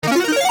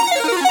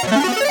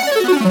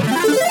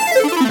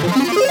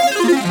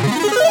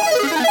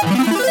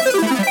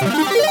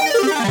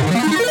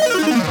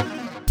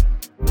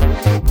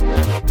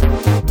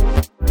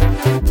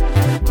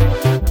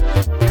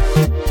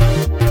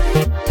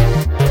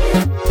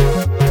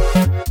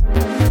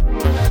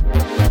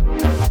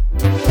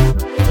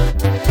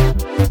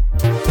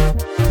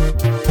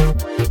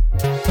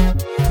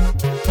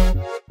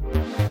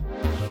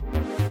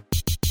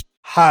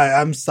Hi,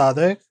 I'm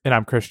Sadek, And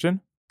I'm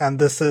Christian. and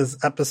this is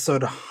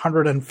episode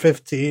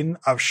 115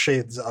 of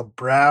Shades of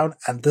Brown.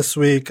 And this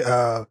week,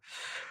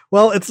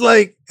 well, it's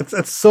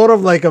sort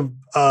of like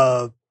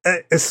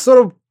it's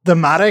sort of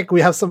thematic.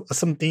 We have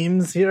some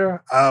themes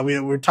here.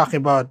 We're talking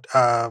about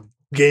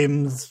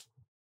games,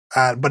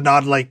 but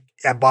not like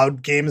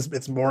about games.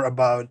 It's more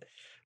about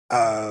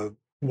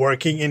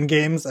working in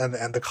games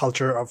and the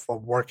culture of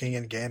working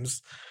in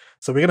games.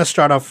 So we're gonna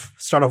start off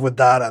with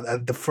that,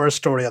 and the first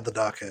story of the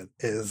docket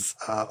is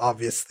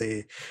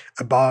obviously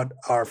about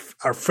our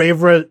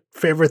favorite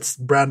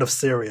brand of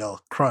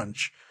cereal,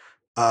 Crunch.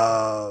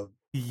 Uh,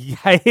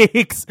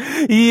 Yikes!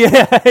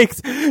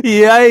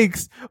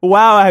 Yikes!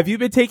 Wow, you've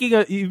been taking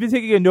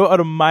a note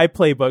out of my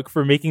playbook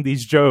for making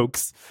these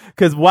jokes?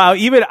 Because wow,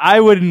 even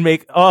I wouldn't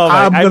make. Oh,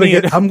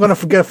 I'm gonna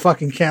forget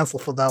fucking cancel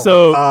for that.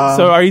 So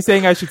are you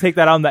saying I should take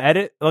that on the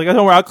edit? Like,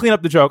 don't worry, I'll clean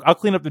up the joke.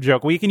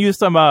 We can use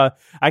some. I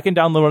can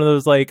download one of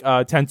those like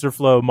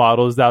TensorFlow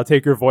models that'll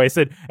take your voice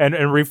and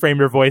reframe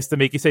your voice to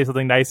make you say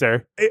something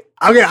nicer.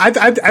 Okay,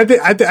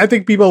 I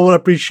think people will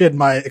appreciate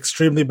my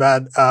extremely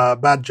bad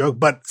joke,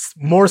 but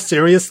more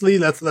seriously,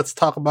 let's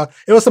talk about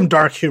it. Was some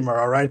dark humor,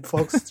 all right,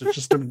 folks. It's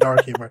just some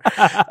dark humor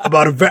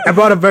about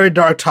a very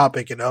dark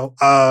topic,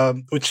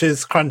 which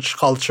is crunch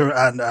culture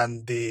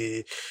and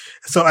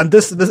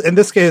this in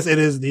this case it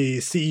is the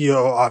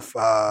CEO of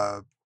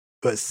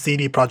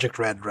CD Projekt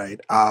Red, right?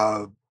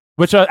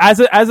 Which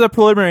as a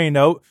preliminary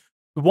note.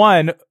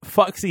 One,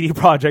 fuck CD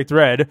Projekt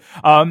Red.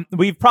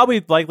 We've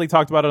probably likely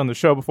talked about it on the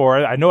show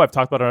before. I know I've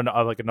talked about it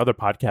on like another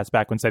podcast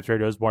back when Steps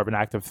Radio was more of an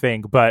active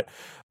thing. But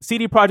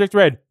CD Projekt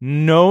Red,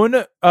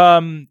 known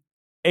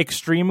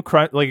extreme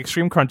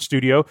crunch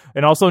studio,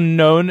 and also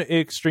known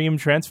extreme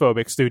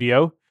transphobic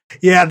studio.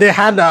 Yeah, they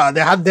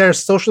had their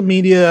social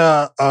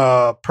media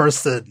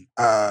person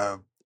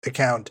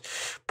account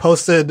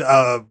posted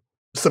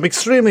some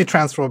extremely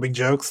transphobic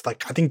jokes,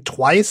 like I think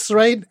twice,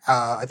 right?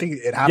 I think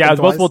it happened. Yeah, it was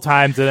twice. multiple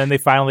times, and then they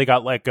finally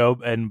got let go.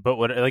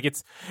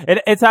 It's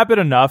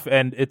happened enough,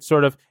 and it's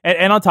sort of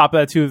and on top of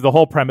that too, the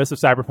whole premise of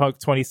Cyberpunk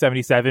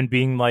 2077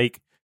 being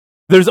like,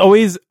 there's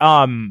always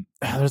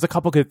there's a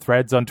couple good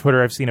threads on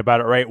Twitter I've seen about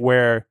it, right?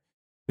 Where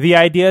the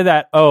idea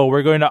that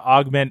we're going to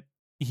augment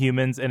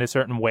humans in a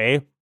certain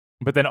way,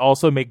 but then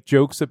also make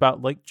jokes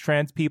about like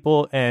trans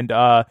people and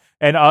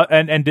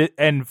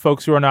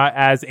folks who are not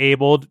as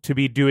abled to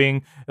be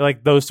doing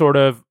like those sort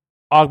of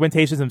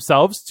augmentations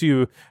themselves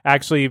to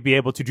actually be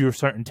able to do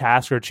certain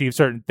tasks or achieve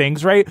certain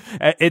things, right?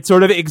 It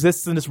sort of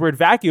exists in this weird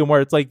vacuum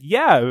where it's like,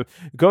 yeah,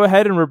 go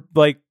ahead and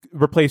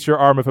replace your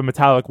arm with a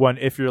metallic one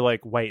if you're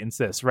like white and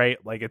cis, right?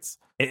 Like it's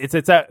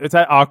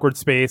that awkward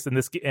space,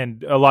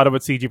 and a lot of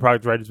what CG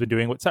Projekt Red has been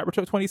doing with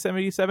Cyberpunk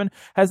 2077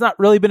 has not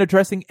really been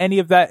addressing any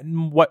of that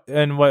in what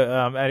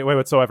anyway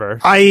whatsoever.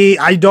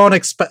 I don't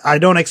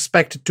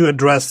expect it to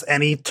address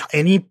any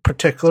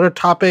particular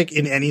topic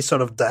in any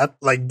sort of depth.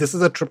 Like, this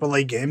is a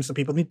AAA game, so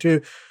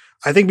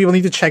I think people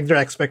need to check their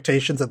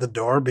expectations at the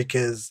door,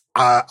 because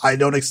I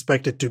don't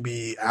expect it to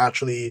be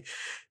actually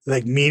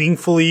like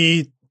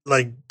meaningfully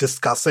like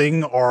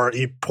discussing or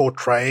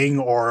portraying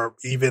or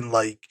even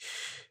like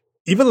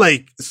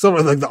sort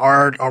of like the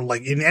art or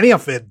like in any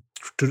of it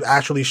to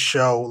actually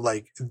show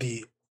like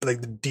the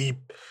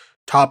deep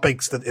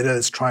topics that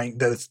it's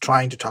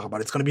trying to talk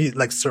about. It's going to be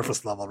like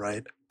surface level,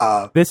 right?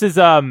 This is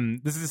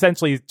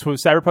essentially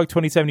Cyberpunk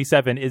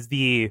 2077 is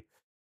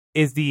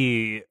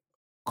the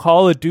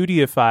Call of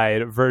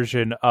Duty-ified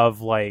version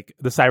of like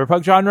the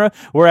cyberpunk genre,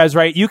 whereas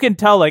right, you can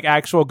tell like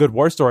actual good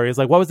war stories.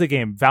 Like, what was the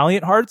game?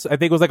 Valiant Hearts, I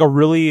think, was like a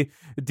really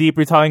deep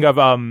retelling of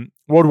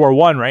World War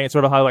I, right? It's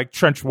sort of how like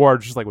trench war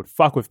just like would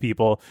fuck with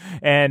people,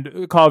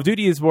 and Call of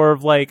Duty is more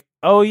of like,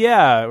 oh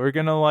yeah, we're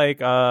gonna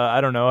like I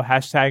don't know,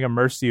 hashtag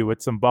immerse you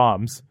with some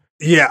bombs.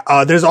 Yeah,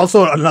 there's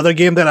also another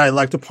game that I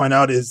like to point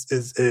out is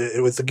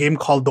it was a game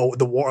called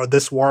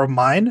This War of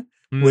Mine,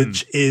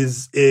 which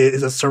is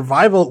a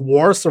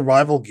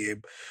survival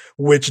game,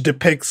 which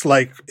depicts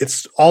like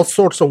it's all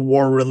sorts of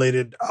war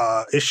related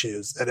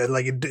issues, and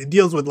it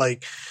deals with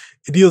like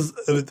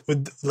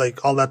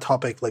all that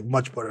topic like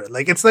much better.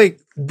 Like, it's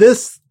like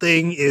this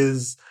thing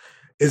is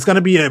going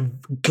to be a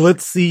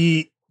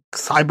glitzy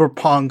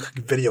cyberpunk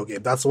video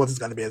game. That's what it's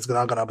going to be. It's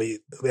not going to be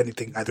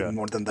anything I think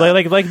more than that.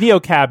 Like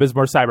NeoCab is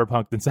more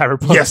cyberpunk than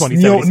Cyberpunk. Yes,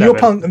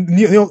 2077.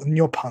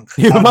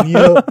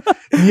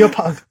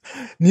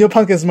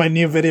 Neopunk is my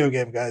new video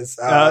game, guys.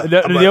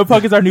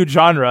 Neopunk is our new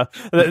genre.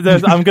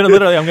 I'm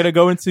gonna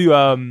go into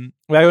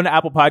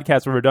Apple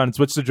Podcasts when we're done and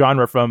switch the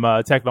genre from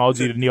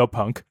technology to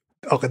Neopunk.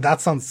 Okay, that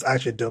sounds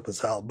actually dope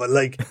as hell. But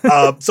like,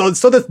 so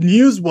the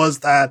news was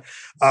that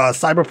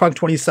Cyberpunk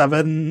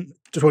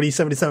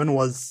 2077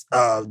 was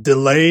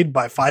delayed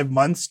by 5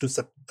 months to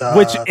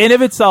which in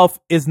of itself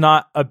is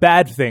not a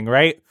bad thing,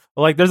 right?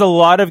 Like, there's a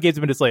lot of games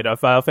that have been delayed.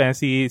 Final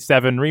Fantasy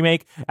VII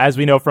Remake, as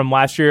we know from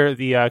last year,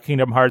 the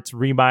Kingdom Hearts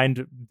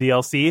Remind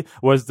DLC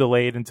was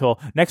delayed until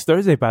next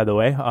Thursday, by the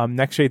way.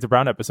 Next Shades of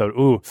Brown episode.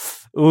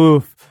 Oof.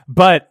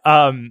 But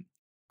a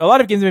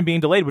lot of games have been being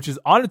delayed, which is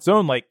on its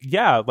own, like,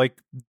 yeah, like,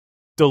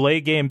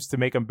 delay games to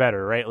make them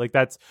better, right? Like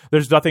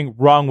there's nothing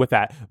wrong with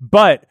that.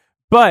 But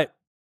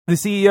the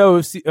CEO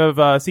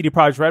of CD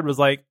Projekt Red was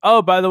like,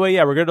 oh, by the way,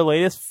 yeah, we're going to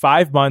delay this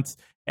 5 months.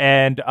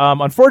 And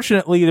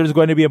unfortunately, there's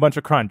going to be a bunch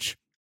of crunch.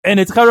 And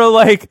it's kind of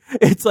like,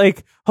 it's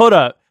like, hold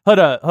up.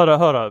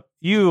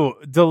 You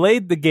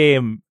delayed the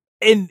game,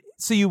 and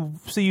so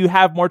you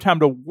have more time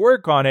to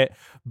work on it,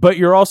 but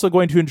you're also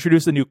going to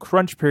introduce a new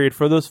crunch period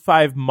for those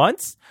 5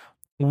 months.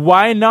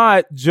 Why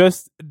not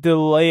just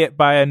delay it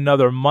by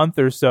another month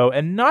or so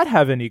and not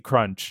have any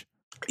crunch?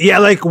 Yeah,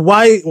 like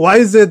why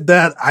is it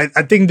that I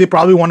think they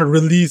probably want to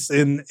release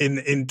in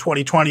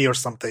 2020 or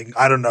something.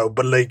 I don't know,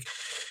 but like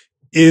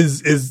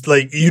is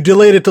like you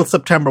delayed it till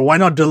September. Why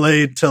not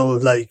delay it till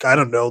like, I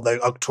don't know, like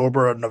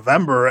October or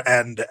November,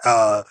 and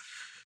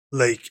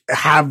like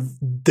have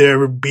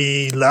there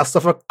be less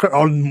of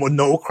or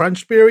no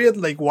crunch period?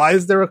 Like why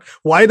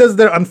does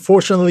there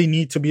unfortunately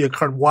need to be a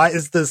crunch? Why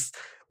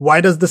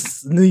does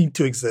this need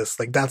to exist?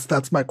 Like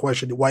that's my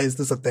question. Why is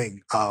this a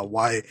thing?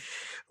 Why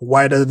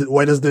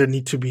does there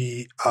need to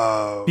be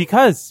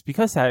because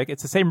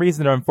it's the same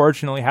reason there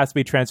unfortunately has to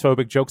be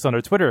transphobic jokes on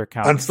their Twitter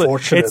account.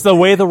 Unfortunately. It's the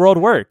way the world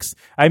works.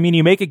 I mean,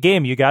 you make a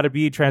game, you got to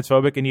be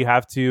transphobic, and you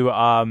have to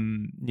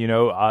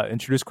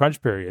introduce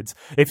crunch periods.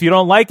 If you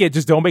don't like it,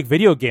 just don't make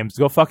video games.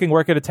 Go fucking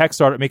work at a tech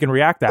startup making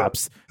React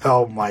apps.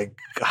 Oh my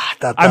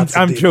god,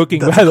 I'm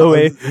joking, by the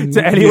way,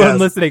 to anyone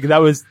listening.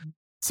 That was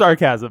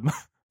sarcasm.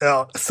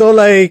 So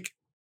like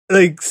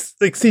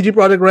CG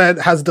Projekt Red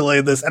has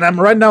delayed this, and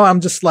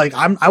I'm just like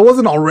I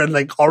wasn't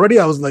already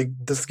I was like,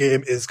 this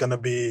game is gonna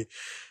be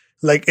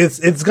like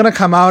it's gonna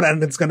come out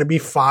and it's gonna be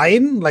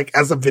fine like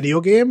as a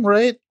video game,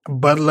 right?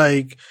 But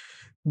like,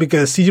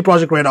 because CG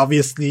Projekt Red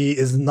obviously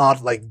is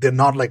not like they're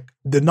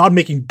not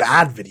making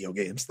bad video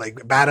games,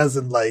 like bad as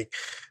in like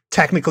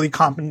technically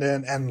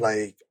competent and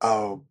like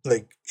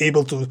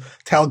able to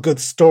tell good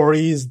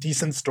stories,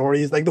 decent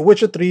stories. Like The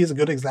Witcher 3 is a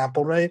good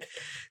example, right?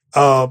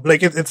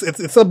 Like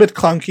it's a bit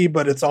clunky,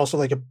 but it's also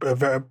like a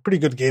very pretty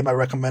good game. I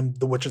recommend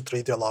The Witcher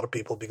 3 to a lot of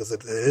people because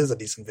it is a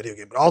decent video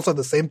game. But also at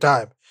the same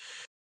time,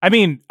 I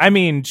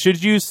mean,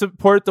 should you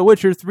support The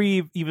Witcher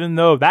 3 even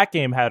though that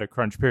game had a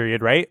crunch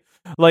period, right?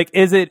 Like,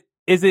 is The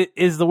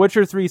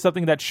Witcher 3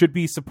 something that should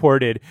be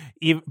supported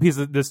even because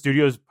the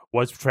studios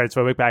was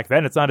transphobic back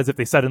then? It's not as if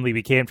they suddenly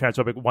became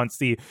transphobic once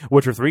The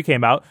Witcher 3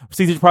 came out.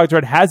 CD Projekt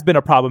Red has been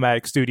a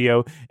problematic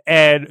studio,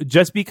 and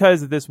just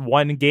because this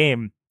one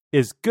game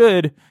is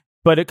good,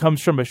 but it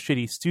comes from a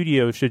shitty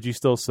studio, should you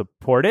still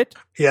support it?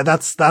 Yeah,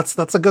 that's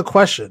a good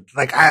question.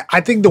 Like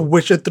I think The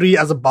Witcher 3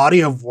 as a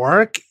body of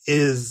work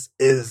is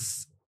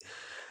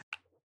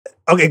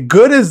okay.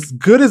 Good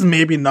is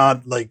maybe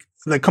not like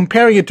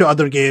comparing it to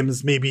other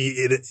games. Maybe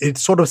it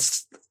sort of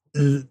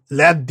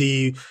led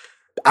the.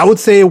 I would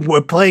say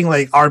we're playing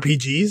like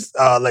RPGs,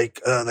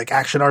 like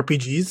action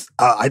RPGs.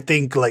 I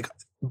think like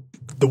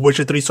The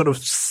Witcher 3 sort of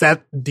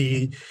set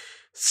the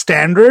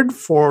standard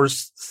for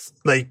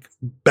like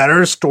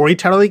better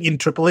storytelling in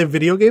AAA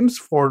video games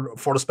for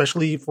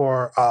especially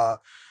for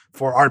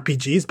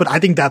RPGs. But I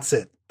think that's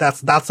it.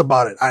 That's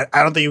about it. I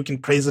don't think you can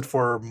praise it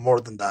for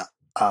more than that.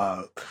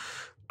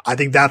 I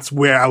think that's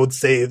where I would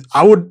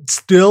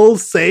still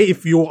say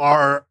if you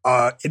are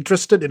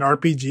interested in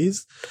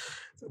RPGs,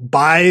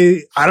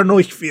 I don't know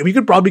if we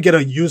could probably get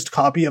a used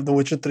copy of The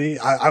Witcher 3.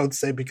 I would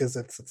say, because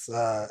it's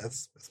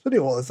pretty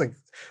old. It's like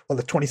the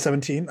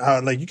 2017.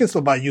 Like you can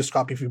still buy a used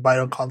copy if you buy it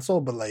on console,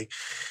 but like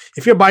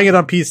if you're buying it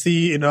on PC,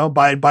 you know,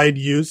 buy it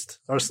used,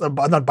 or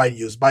not buy it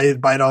used, buy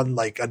it on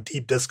like a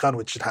deep discount,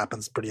 which it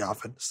happens pretty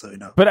often. So you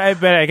know. But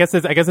I guess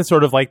it's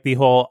sort of like the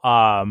whole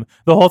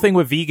thing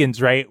with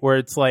vegans, right? Where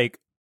it's like,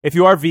 if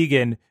you are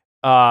vegan,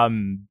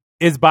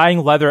 is buying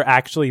leather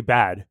actually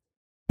bad?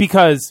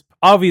 Because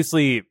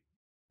obviously,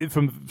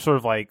 from sort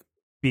of like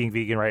being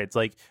vegan, right? It's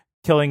like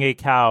killing a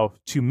cow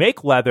to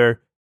make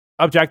leather,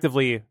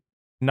 objectively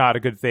not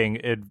a good thing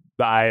in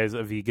the eyes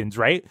of vegans,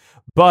 right?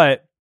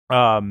 But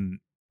and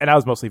I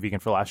was mostly vegan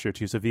for last year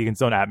too, so vegans,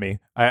 don't at me.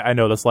 I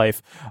know this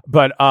life.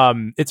 But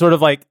it's sort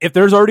of like, if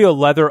there's already a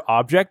leather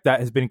object that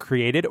has been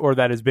created or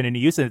that has been in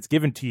use and it's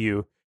given to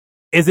you,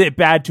 is it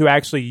bad to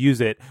actually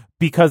use it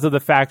because of the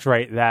fact,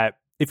 right, that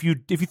if you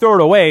throw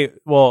it away,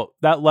 well,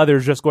 that leather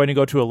is just going to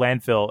go to a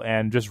landfill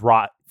and just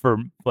rot for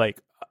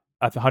like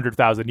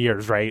 100,000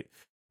 years, right?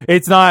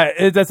 That's not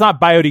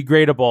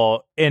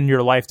biodegradable in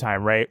your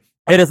lifetime, right?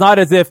 It is not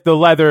as if the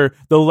leather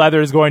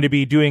is going to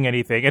be doing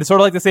anything. And it's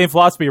sort of like the same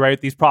philosophy, right,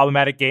 with these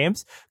problematic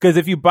games. Because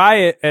if you buy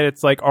it and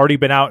it's like already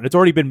been out and it's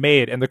already been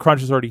made and the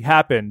crunch has already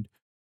happened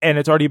and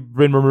it's already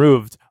been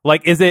removed,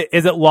 like is it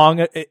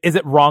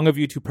wrong of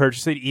you to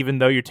purchase it even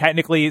though you're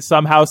technically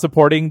somehow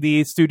supporting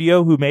the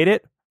studio who made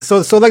it?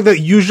 So like the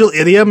usual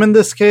idiom in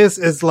this case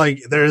is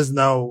like there is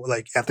no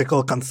like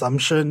ethical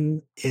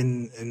consumption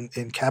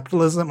in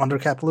capitalism, under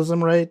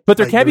capitalism, right? But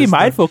there can be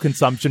mindful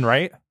consumption,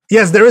 right?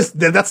 Yes, there is.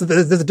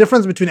 There's a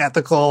difference between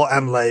ethical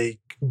and like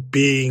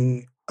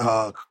being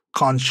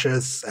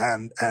conscious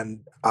and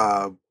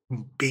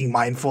being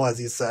mindful, as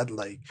you said.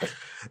 Like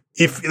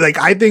if like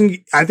I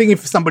think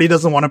if somebody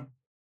doesn't want to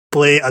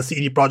play a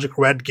CD Projekt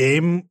Red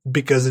game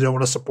because they don't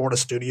want to support a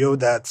studio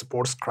that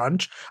supports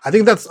crunch. I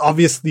think that's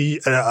obviously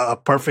a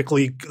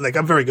perfectly like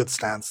a very good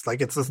stance.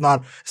 Like it's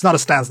not a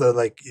stance that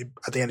like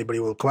I think anybody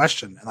will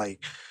question.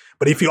 Like,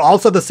 but if you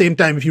also at the same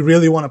time, if you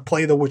really want to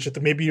play The Witcher,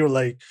 maybe you're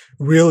like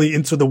really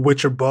into the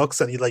Witcher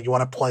books and you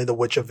want to play the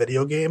Witcher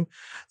video game.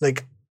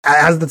 Like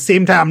at the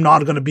same time, I'm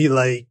not going to be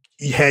like,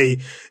 hey,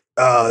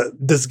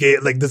 this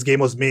game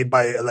was made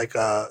by like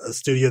a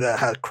studio that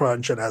had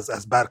crunch and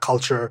has bad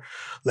culture.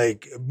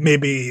 Like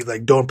maybe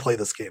like don't play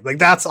this game. Like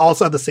that's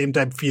also at the same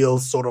time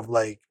feels sort of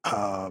like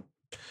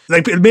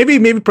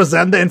maybe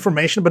present the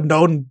information, but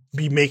don't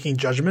be making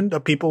judgment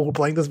of people who are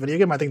playing this video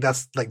game. I think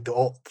that's like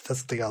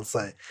that's the thing I'll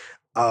say.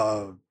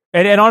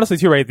 And honestly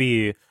too, right?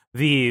 The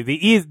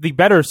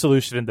better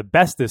solution and the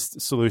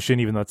bestest solution,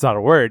 even though it's not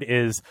a word,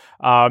 is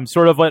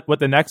sort of what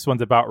the next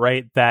one's about,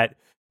 right? That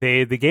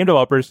the game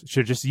developers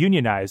should just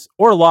unionize,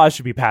 or laws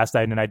should be passed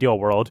in an ideal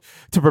world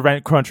to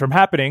prevent crunch from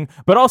happening.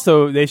 But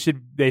also they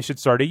should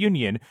start a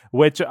union,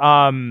 which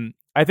I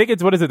think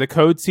it's, what is it? The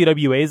Code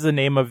CWA is the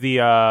name of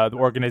the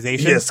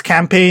organization. Yes,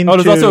 campaign. Oh,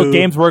 there's also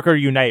Games Worker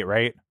Unite,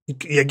 right?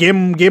 Yeah,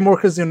 Game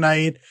Workers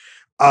Unite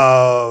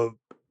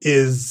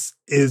is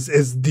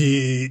it's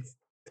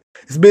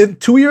been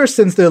 2 years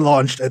since they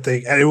launched, I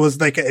think, and it was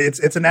like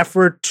it's an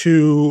effort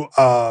to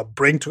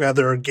bring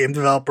together game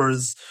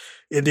developers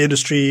in the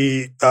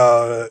industry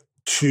to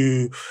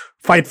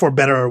fight for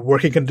better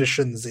working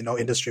conditions,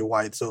 industry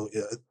wide. So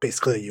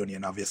basically a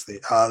union, obviously.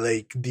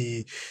 They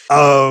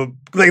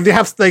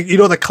have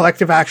the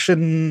collective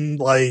action,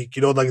 like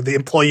the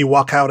employee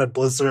walkout at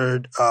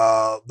Blizzard,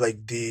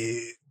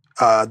 the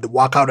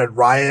walkout at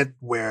Riot,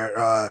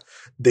 where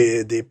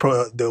they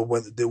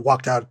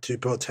walked out to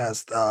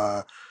protest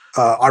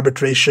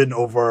arbitration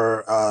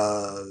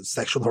over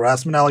sexual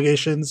harassment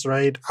allegations,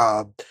 right?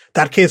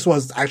 That case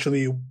was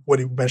actually, when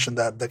you mentioned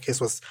that, the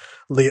case was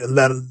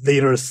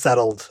later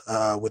settled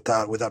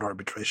without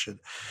arbitration.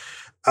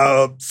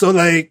 So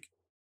like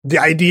the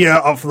idea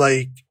of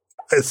like,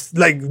 it's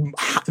like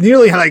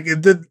nearly like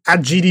at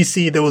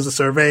GDC there was a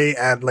survey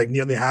and like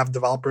nearly half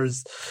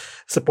developers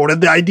supported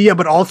the idea,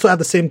 but also at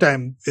the same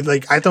time,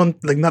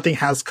 nothing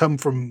has come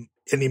from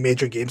any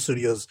major game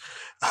studios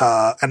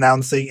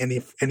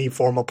announcing any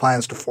formal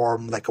plans to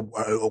form like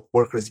a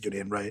workers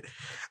union, right?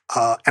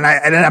 And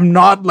I'm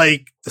not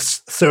like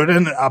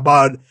certain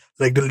about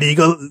like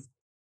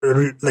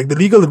the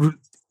legal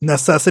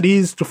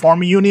necessities to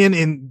form a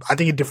union. I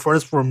think it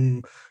differs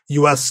from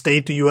U.S.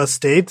 state to U.S.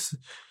 state.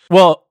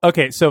 Well,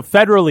 okay, so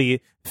federally,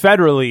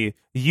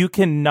 you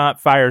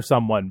cannot fire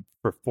someone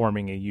for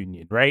forming a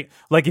union, right?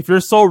 Like if your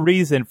sole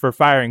reason for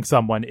firing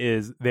someone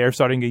is they're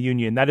starting a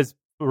union, that is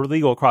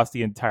illegal across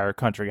the entire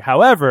country.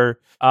 However,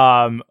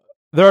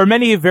 there are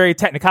many very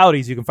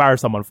technicalities you can fire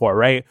someone for,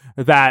 right?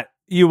 That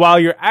while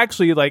you're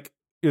actually like,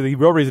 the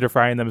real reason they're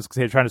firing them is because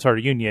they're trying to start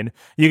a union,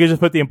 you can just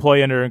put the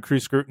employee under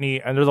increased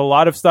scrutiny, and there's a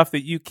lot of stuff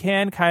that you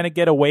can kind of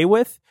get away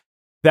with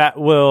that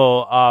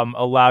will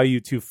allow you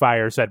to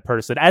fire said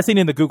person, as seen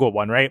in the Google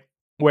one, right?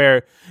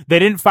 Where they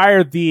didn't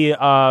fire the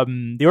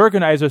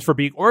organizers for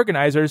being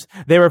organizers,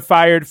 they were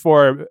fired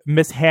for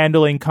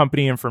mishandling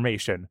company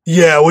information.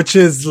 Yeah, which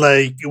is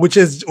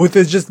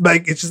just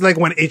like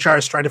when HR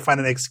is trying to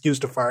find an excuse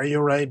to fire you,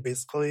 right?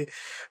 Basically,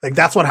 like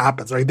that's what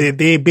happens, right?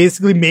 They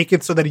basically make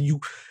it so that you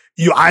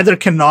either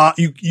cannot,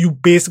 you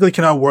basically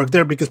cannot work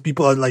there because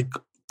people are like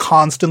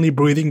constantly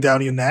breathing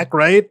down your neck,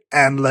 right?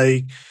 And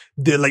like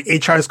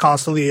HR is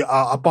constantly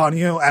up on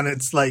you, and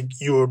it's like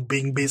you're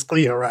being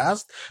basically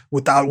harassed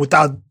without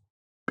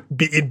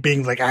it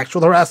being like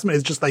actual harassment.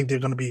 It's just like they're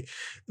going to be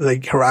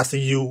like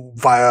harassing you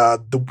via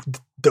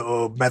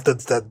the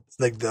methods that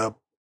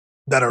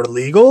are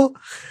legal.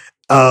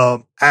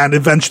 And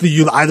eventually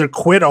you'll either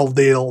quit or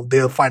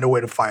they'll find a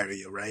way to fire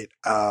you, right?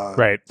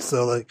 Right.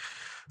 So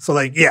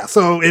yeah.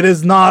 So it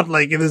is not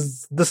like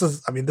this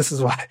is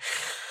why.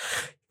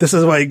 This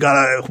is why you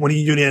gotta, when you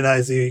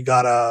unionize, you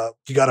gotta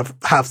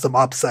have some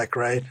OPSEC,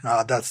 right?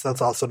 That's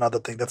also another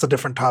thing. That's a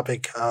different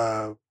topic.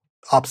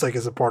 OPSEC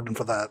is important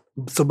for that.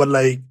 So, but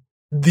like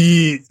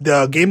the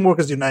Game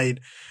Workers Unite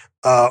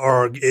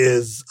org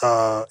is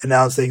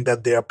announcing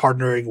that they are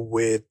partnering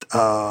with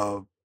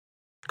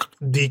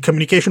the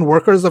Communication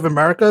Workers of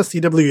America,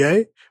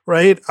 CWA,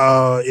 right?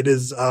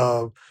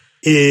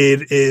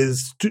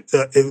 It's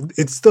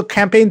the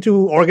campaign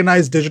to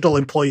organize digital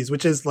employees,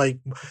 which is like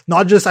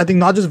not just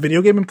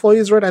video game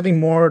employees, right? I think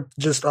more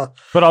just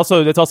but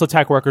also it's also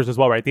tech workers as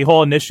well, right? The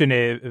whole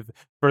initiative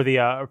for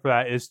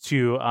that is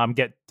to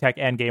get tech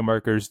and game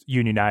workers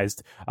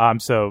unionized.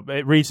 So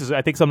it reaches,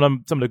 I think some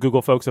of the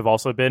Google folks have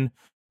also been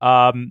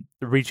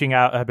reached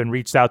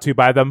out to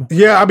by them.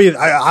 Yeah, I mean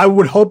I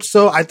would hope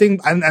so. I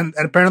think and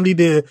apparently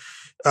the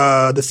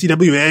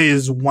CWA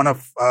is one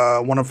of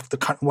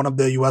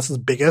the US's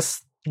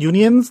biggest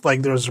unions.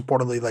 Like there's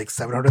reportedly like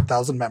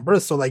 700,000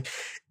 members. So like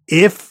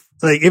if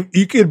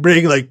you could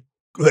bring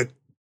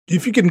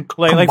if you can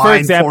like for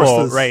example,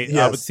 forces, right?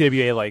 yes. With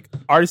CWA, like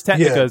Ars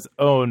Technica's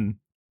own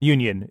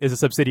Union is a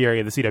subsidiary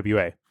of the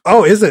CWA.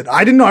 Oh, is it?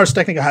 I didn't know Ars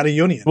Technica had a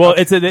union. Well,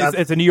 okay.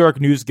 it's a New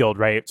York News Guild,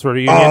 right? Sort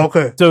of union. Oh,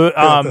 okay. So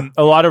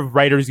a lot of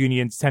writers'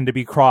 unions tend to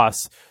be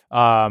cross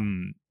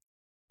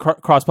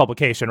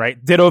publication,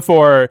 right? Ditto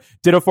for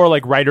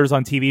like writers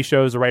on TV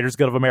shows, the Writers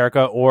Guild of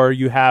America, or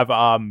you have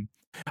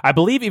I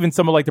believe even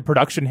some of like the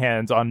production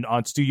hands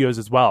on studios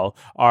as well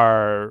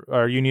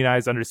are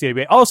unionized under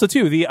CWA. Also,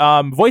 too, the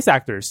voice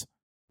actors.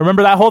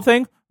 Remember that whole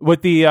thing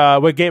with the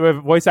with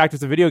voice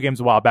actors of video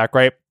games a while back,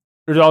 right?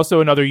 There's also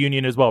another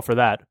union as well for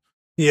that.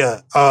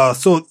 Yeah.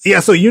 So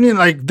union,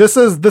 like this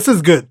is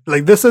good.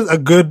 Like this is a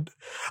good,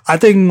 I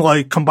think,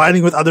 like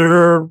combining with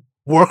other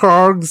worker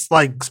orgs,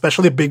 like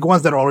especially big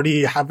ones that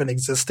already have an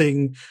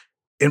existing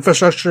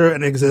infrastructure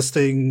and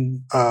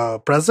existing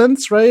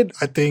presence, right?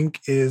 I think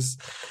is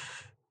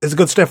a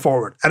good step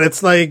forward. And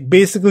it's like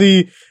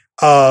basically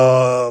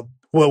well,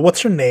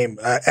 what's her name?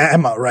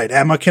 Emma, right?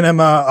 Emma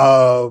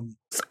Kinema,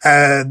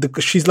 and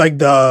she's like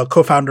the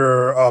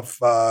co-founder of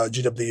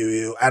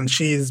GWU, and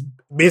she's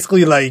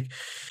basically like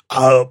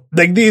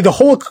the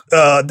whole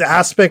the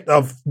aspect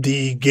of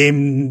the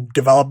game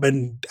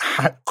development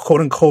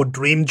quote unquote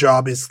dream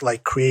job is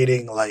like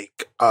creating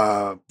like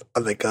a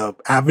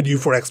avenue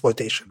for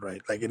exploitation,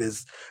 right? Like it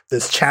is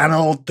this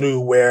channel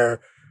through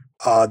where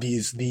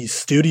these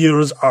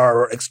studios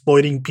are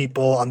exploiting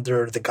people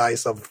under the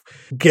guise of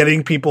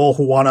getting people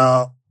who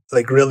wanna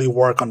like really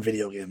work on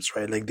video games,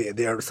 right? Like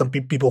there are some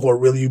people who are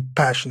really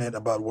passionate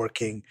about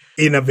working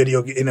in a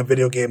video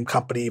game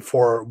company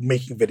for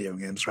making video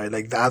games, right?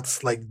 Like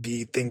that's like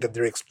the thing that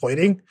they're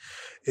exploiting,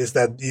 is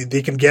that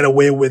they can get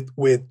away with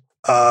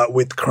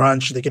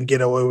crunch, they can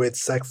get away with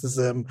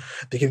sexism,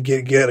 they can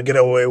get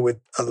away with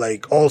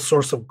like all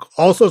sorts of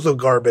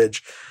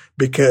garbage,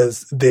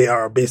 because they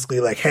are basically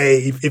like,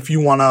 hey, if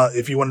you wanna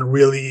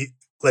really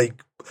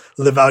like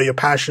live out your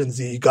passions,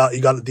 you got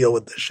to deal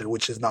with this shit,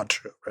 which is not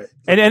true, right?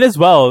 And as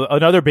well,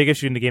 another big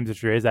issue in the games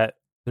industry is that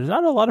there's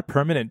not a lot of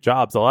permanent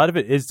jobs. A lot of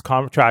it is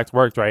contract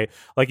work, right?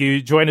 Like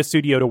you join a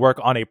studio to work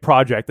on a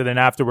project, and then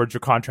afterwards your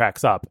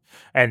contract's up,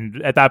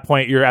 and at that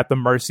point you're at the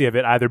mercy of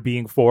it either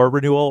being for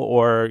renewal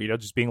or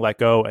just being let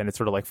go, and it's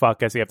sort of like, fuck,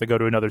 guess you have to go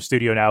to another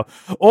studio now,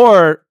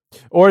 or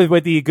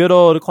with the good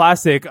old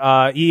classic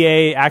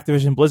EA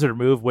Activision Blizzard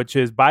move, which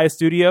is buy a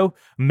studio,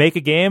 make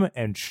a game,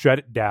 and shut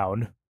it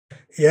down.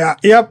 Yeah,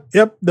 yep.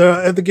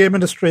 The game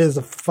industry is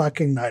a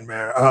fucking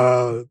nightmare.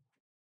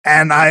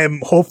 And I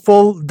am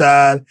hopeful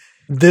that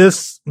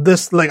this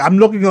like I'm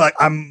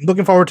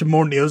looking forward to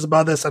more news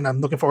about this, and I'm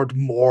looking forward to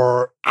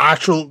more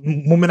actual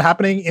movement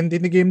happening in the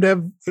game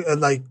dev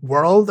like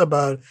world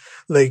about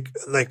like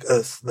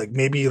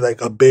maybe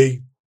like a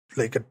big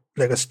like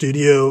a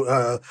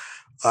studio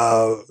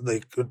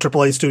like a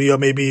AAA studio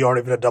maybe, or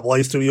even a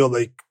AA studio,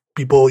 like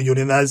people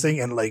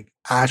unionizing and like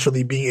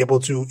actually being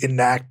able to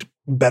enact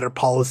better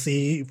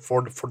policy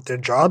for their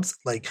jobs,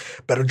 like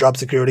better job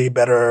security,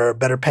 better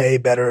pay,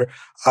 better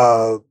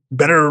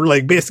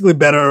like basically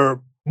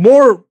better,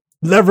 more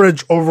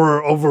leverage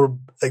over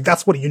like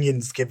that's what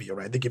unions give you,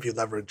 right? They give you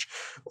leverage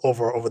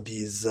over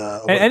these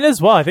and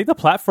as well, I think the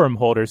platform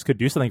holders could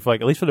do something for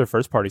like at least for their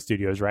first party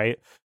studios, right?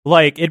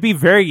 Like it'd be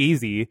very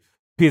easy,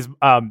 because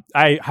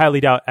I highly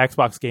doubt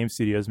Xbox Game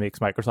Studios makes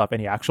Microsoft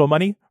any actual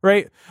money,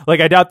 right?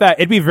 Like I doubt that.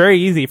 It'd be very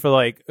easy for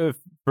like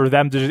for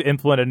them to just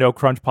implement a no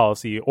crunch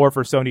policy, or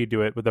for Sony to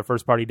do it with the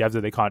first party devs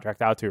that they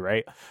contract out to,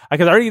 right?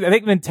 Because I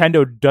think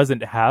Nintendo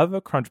doesn't have a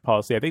crunch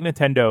policy. I think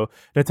Nintendo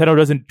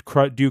doesn't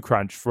do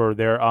crunch for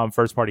their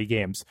first party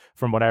games.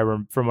 From what I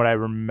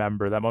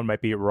remember, that one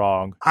might be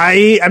wrong.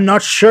 I am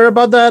not sure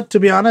about that, to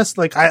be honest.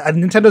 Like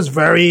Nintendo is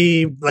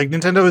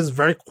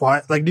very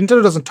quiet. Like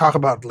Nintendo doesn't talk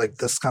about like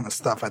this kind of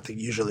stuff, I think,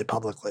 usually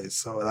publicly.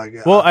 So like,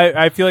 well,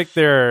 I feel like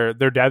their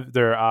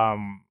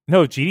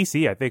no,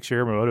 GDC, I think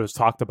Shigeru Miyamoto has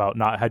talked about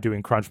not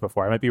doing crunch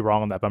before. I might be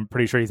wrong on that, but I'm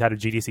pretty sure he's had a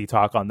GDC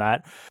talk on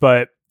that.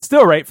 But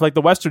still, right, for like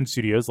the Western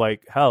studios,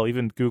 like hell,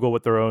 even Google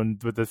with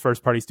the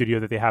first party studio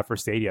that they have for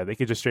Stadia, they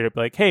could just straight up be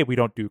like, hey, we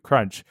don't do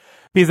crunch.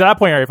 Because at that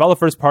point, right, if all the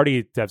first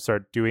party devs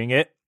start doing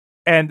it,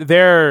 and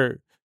their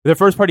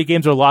first party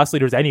games are loss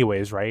leaders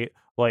anyways, right?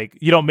 Like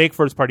you don't make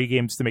first party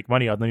games to make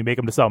money on them, you make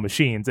them to sell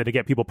machines and to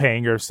get people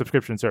paying your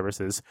subscription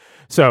services.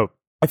 So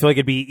I feel like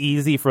it'd be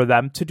easy for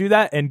them to do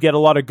that and get a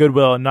lot of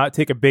goodwill and not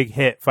take a big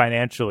hit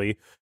financially.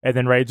 And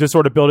then, right, just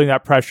sort of building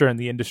that pressure in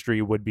the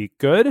industry would be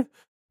good.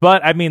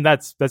 But I mean,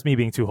 that's me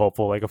being too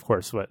hopeful. Like, of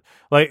course, but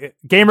like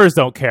gamers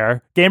don't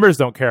care. Gamers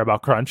don't care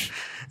about crunch.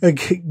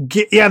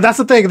 Yeah, that's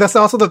the thing. That's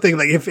also the thing.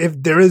 Like,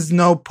 if there is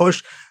no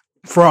push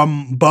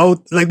from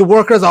both, like the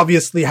workers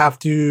obviously have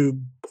to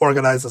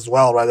organize as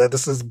well, right? Like,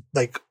 this is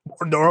like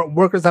the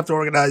workers have to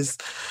organize.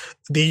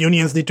 The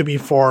unions need to be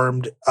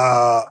formed,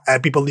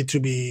 and people need to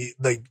be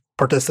like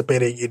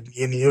participating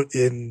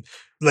in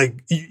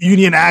like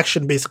union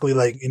action, basically,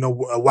 like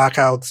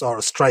walkouts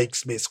or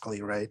strikes,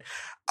 basically, right?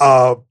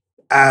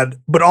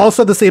 But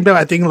also at the same time,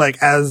 I think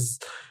like as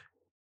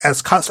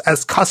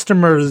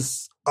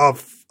customers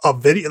of a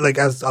video, like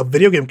as a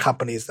video game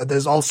companies, that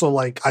there's also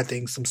like, I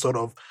think some sort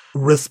of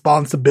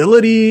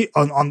responsibility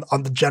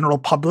on the general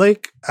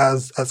public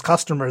as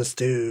customers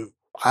to,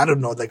 I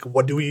don't know, like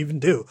what do we even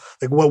do?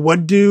 Like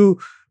what do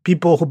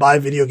people who buy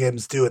video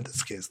games do in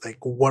this case? Like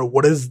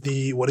what is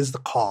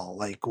the call?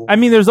 Like, I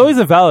mean, there's always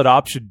a valid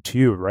option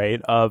too,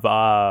 right? Of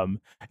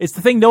it's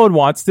the thing no one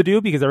wants to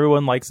do because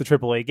everyone likes the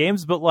AAA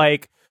games, but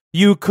like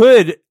you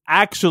could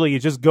actually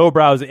just go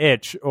browse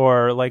itch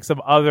or like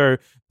some other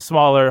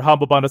smaller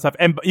humble bundle stuff,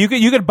 and you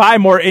could buy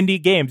more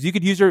indie games. You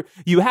could use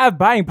you have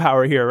buying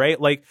power here,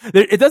 right? Like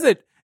it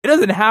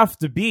doesn't have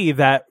to be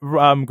that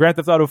Grand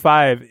Theft Auto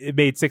 5 it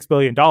made $6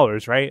 billion,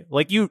 right?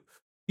 Like you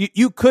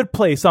could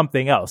play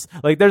something else.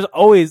 Like there's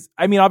always,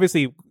 I mean,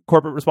 obviously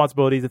corporate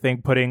responsibility is a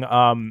thing, putting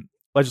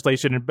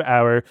legislation in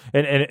power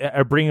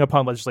and bringing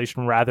upon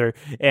legislation rather,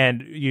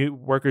 and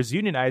workers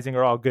unionizing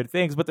are all good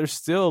things, but there's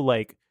still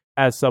like,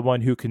 as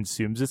someone who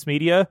consumes this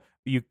media,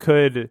 you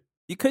could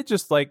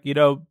just like,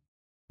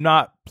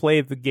 not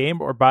play the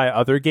game or buy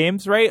other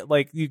games, right?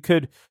 Like you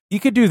could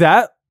do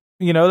that.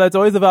 That's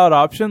always a valid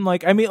option.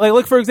 Like, I mean,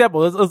 like for example,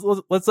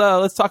 let's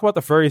talk about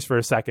the furries for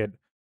a second.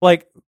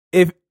 Like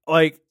if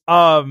like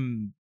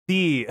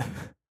it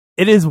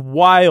is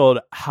wild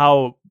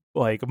how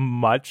like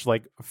much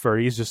like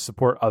furries just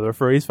support other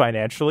furries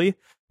financially.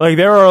 Like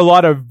there are a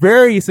lot of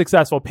very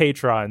successful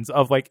patrons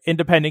of like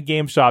independent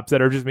game shops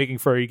that are just making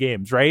furry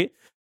games, right?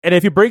 And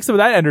if you bring some of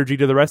that energy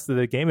to the rest of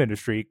the game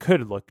industry, it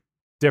could look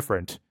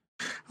different.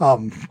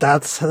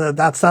 That's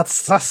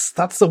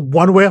the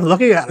one way of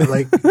looking at it.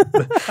 Like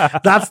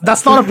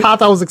that's not a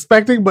path I was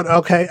expecting, but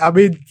okay. I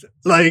mean,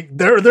 like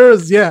there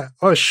is, yeah.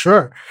 Oh,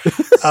 sure.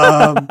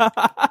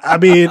 I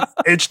mean,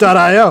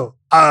 itch.io.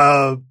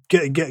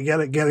 Get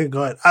it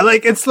going.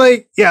 It's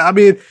like, yeah. I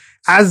mean,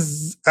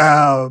 as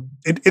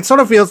it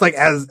sort of feels like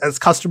as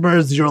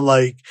customers, you're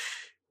like,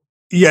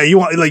 yeah, you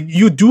want, like,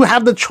 you do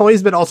have the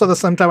choice, but also at the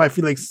same time, I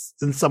feel like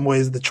in some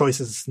ways the choice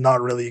is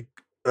not really.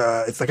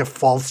 It's like a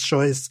false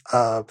choice.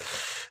 I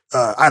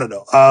don't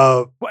know.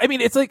 Well, I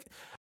mean, it's like,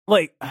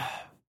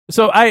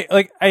 so I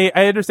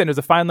understand there's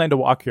a fine line to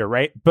walk here,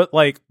 right? But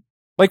like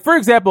for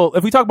example,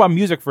 if we talk about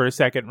music for a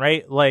second,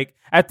 right? Like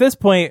at this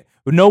point,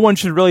 no one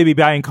should really be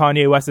buying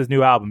Kanye West's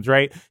new albums,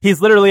 right?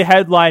 He's literally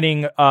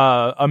headlining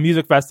a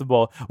music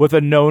festival with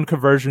a known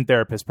conversion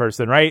therapist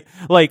person, right?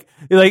 Like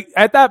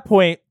at that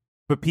point,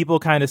 but people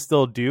kind of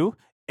still do,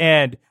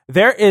 and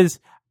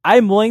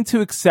I'm willing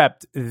to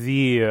accept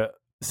the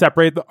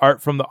separate the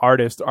art from the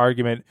artist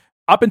argument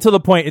up until the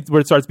point where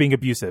it starts being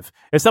abusive.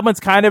 If someone's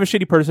kind of a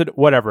shitty person,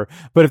 whatever.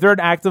 But if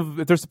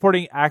they're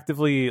supporting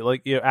actively,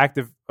 like,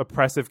 active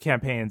oppressive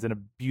campaigns and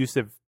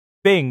abusive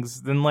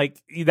things, then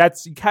like you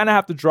kind of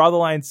have to draw the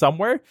line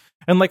somewhere.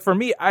 And like for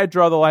me, I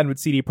draw the line with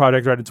CD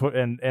Projekt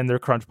Red and their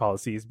crunch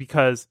policies,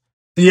 because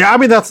yeah, I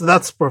mean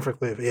that's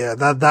perfectly, yeah.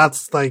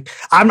 That's like,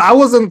 I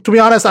wasn't, to be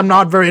honest, I'm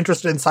not very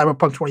interested in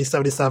Cyberpunk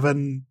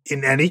 2077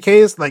 in any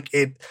case. Like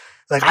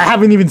I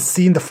haven't even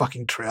seen the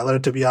fucking trailer,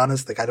 to be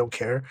honest. Like, I don't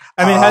care.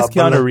 I mean, it has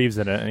Keanu Reeves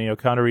in it, and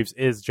Keanu Reeves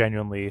is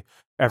genuinely.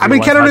 I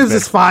mean, Keanu Reeves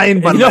is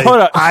fine, but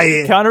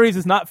Keanu Reeves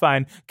is not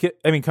fine.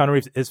 Keanu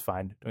Reeves is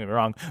fine. Don't get me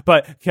wrong,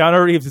 but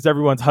Keanu Reeves is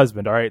everyone's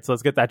husband. All right, so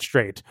let's get that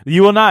straight.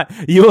 You will not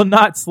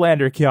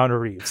slander Keanu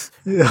Reeves.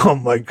 Oh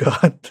my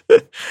god!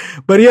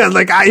 But yeah,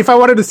 like if I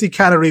wanted to see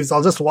Keanu Reeves,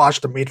 I'll just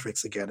watch The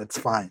Matrix again. It's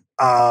fine.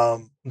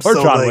 Or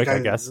John Wick, I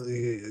guess.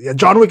 Yeah,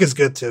 John Wick is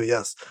good too.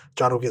 Yes,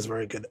 John Wick is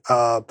very good.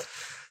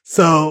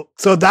 So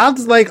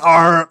that's like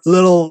our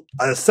little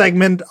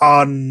segment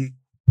on,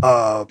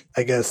 I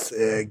guess,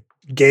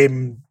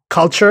 game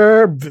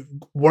culture,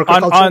 worker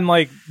culture. On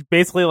like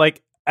basically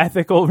like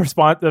ethical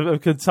response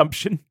of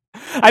consumption.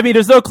 I mean,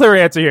 there's no clear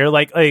answer here.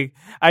 Like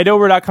I know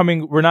we're not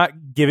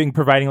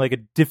providing like a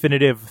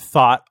definitive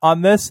thought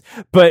on this,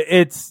 but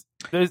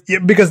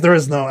because there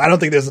is no. I don't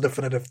think there's a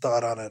definitive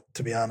thought on it,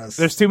 to be honest.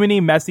 There's too many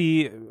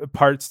messy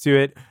parts to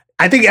it.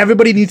 I think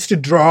everybody needs to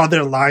draw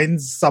their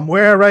lines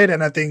somewhere, right?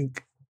 And I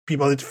think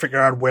people need to figure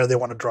out where they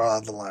want to draw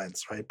the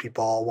lines, right?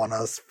 People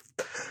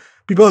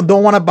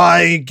don't want to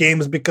buy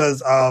games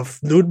because of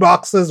loot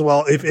boxes.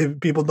 Well, if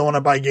people don't want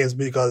to buy games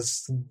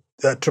because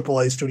the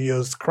AAA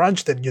studios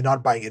crunch, then you're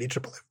not buying any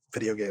AAA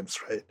video games,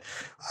 right?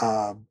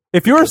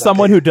 If you're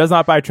someone who does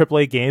not buy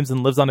AAA games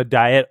and lives on a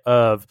diet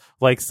of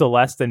like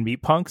Celeste and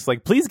Meat Punks,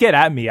 like please get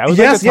at me. I want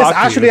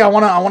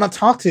to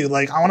talk to you.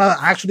 Like I want to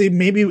actually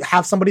maybe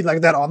have somebody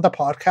like that on the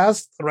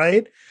podcast,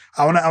 right?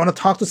 I want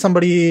to talk to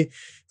somebody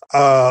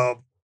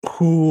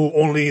who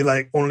only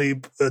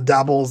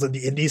dabbles in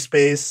the indie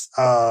space.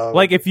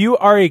 Like if you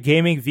are a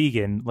gaming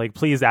vegan, like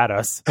please add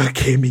us. A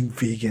gaming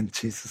vegan,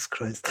 Jesus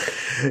Christ.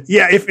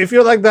 Yeah, if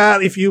you're like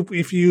that, if you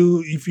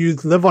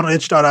live on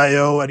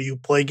itch.io and you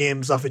play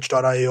games off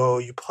itch.io,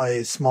 you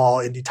play small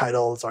indie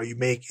titles, or you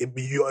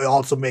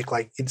also make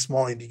like in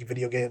small indie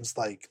video games,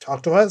 like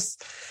talk to us.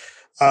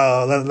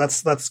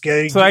 Let's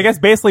get. So I guess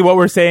basically what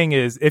we're saying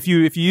is if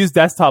you use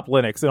desktop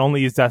Linux and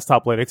only use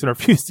desktop Linux and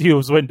refuse to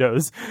use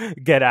Windows,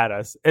 get at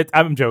us.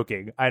 I'm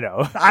joking. I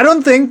know. I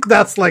don't think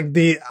that's like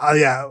the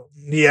yeah.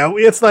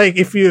 It's like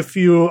if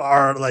you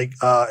are like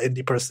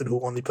indie person who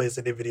only plays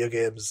indie video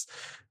games.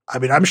 I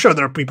mean, I'm sure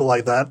there are people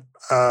like that.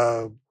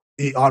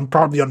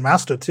 Probably on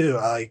Master too.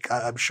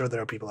 I'm sure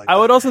there are people like that. I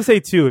would also say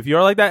too, if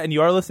you're like that and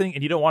you are listening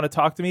and you don't want to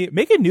talk to me,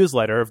 make a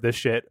newsletter of this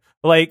shit.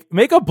 Like,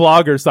 make a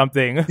blog or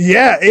something.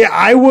 Yeah,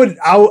 I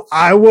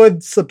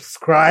would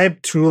subscribe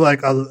to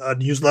like a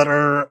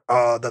newsletter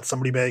that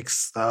somebody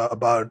makes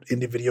about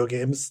indie video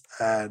games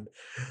and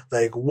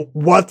like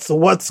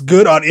what's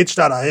good on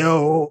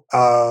itch.io,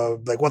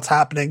 like what's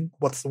happening,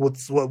 what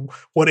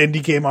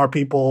indie game are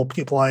people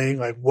playing,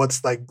 like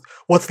what's like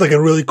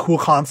a really cool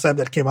concept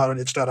that came out on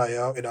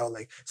itch.io,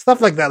 like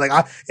stuff like that.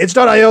 Like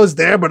itch.io is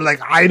there, but like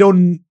I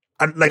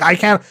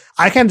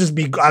can't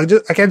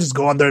just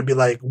go on there and be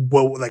like,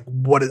 whoa, like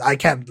I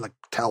can't like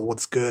tell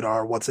what's good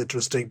or what's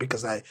interesting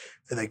because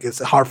it's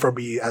hard for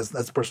me as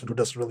a person who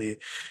doesn't really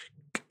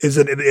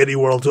isn't in any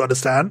world to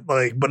understand.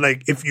 But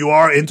if you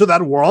are into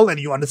that world and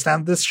you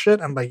understand this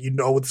shit and like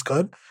what's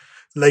good,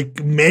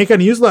 like make a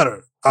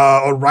newsletter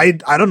or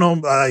write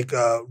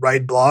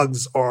write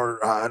blogs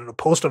or I don't know,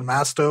 post on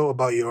Masto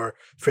about your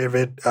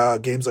favorite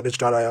games on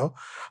itch.io.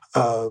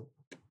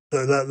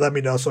 Let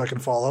me know so I can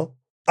follow.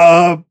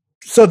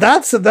 So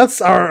that's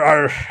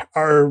our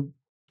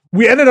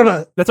we ended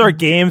on that's our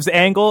games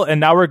angle, and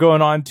now we're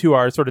going on to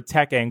our sort of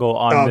tech angle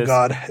on this.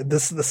 Oh god,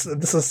 this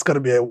is going to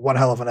be one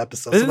hell of an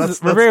episode.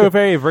 We're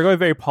going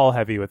very Paul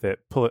heavy with it,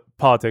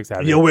 politics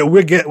heavy. Yeah,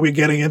 we're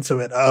getting into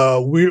it.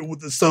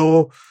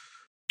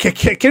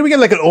 Can we get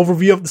like an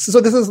overview of this?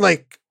 So this is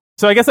like.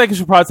 So I guess I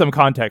should provide some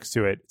context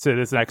to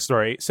this next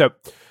story. So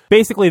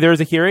basically, there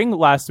was a hearing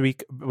last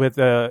week with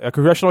a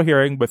congressional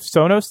hearing with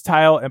Sonos,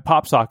 Tile, and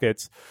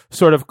PopSockets,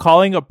 sort of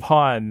calling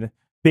upon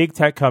big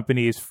tech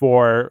companies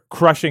for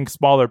crushing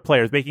smaller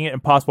players, making it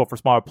impossible for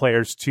smaller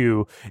players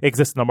to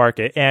exist in the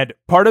market. And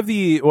one of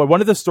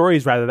the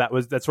stories rather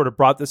that sort of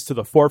brought this to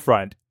the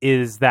forefront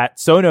is that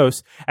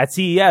Sonos at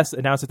CES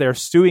announced that they are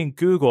suing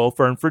Google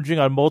for infringing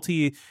on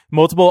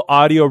multiple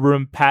audio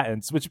room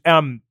patents, which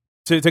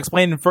to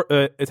explain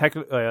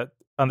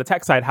on the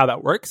tech side how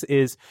that works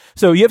is,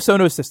 so you have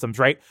Sonos systems,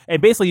 right?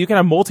 And basically you can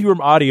have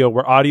multi-room audio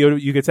where audio,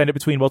 you can send it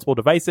between multiple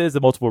devices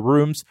and multiple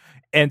rooms.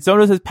 And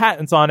Sonos has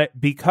patents on it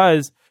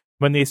because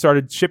when they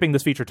started shipping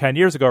this feature 10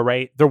 years ago,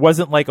 right, there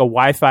wasn't like a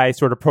Wi-Fi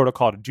sort of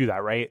protocol to do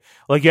that, right?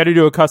 Like you had to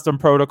do a custom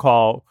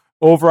protocol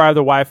over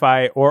either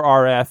Wi-Fi or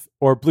RF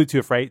or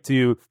Bluetooth, right,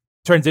 to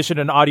transition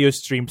an audio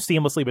stream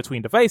seamlessly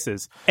between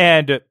devices.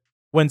 And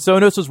when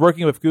Sonos was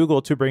working with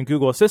Google to bring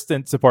Google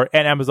Assistant support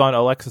and Amazon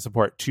Alexa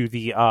support to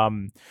the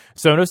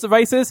Sonos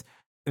devices,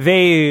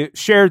 they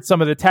shared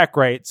some of the tech,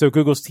 right? So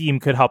Google's team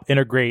could help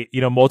integrate,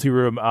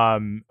 multi-room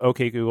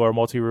OK Google or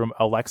multi-room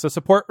Alexa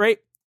support, right?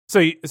 So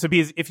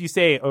because if you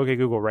say OK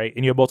Google, right,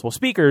 and you have multiple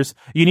speakers,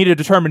 you need to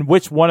determine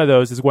which one of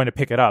those is going to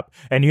pick it up,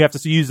 and you have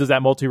to use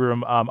that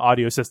multi-room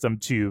audio system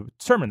to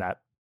determine that,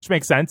 which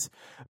makes sense.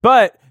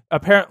 But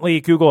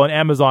apparently, Google and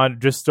Amazon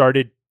just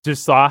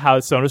saw how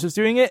Sonos was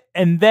doing it,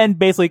 and then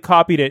basically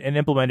copied it and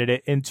implemented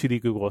it into the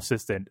Google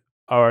Assistant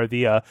or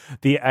the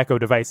Echo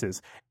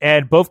devices.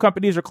 And both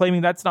companies are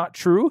claiming that's not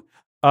true.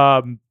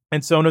 And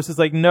Sonos is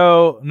like,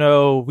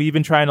 no, we've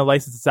been trying to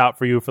license this out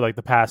for you for like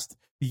the past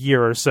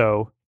year or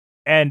so.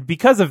 And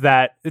because of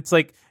that, it's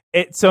like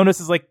Sonos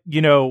is like,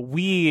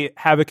 we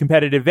have a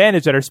competitive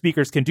advantage that our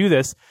speakers can do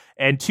this.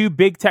 And two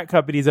big tech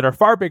companies that are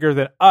far bigger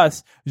than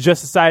us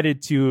just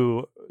decided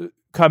to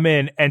come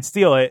in and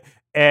steal it.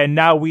 And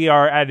now we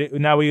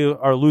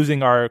are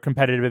losing our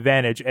competitive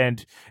advantage,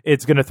 and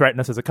it's going to threaten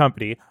us as a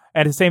company.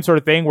 And the same sort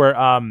of thing where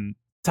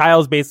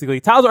Tile's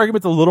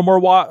argument's a little more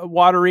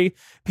watery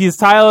because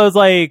Tile is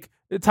like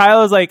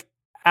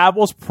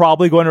Apple's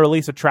probably going to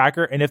release a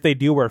tracker, and if they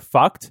do, we're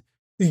fucked.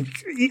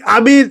 I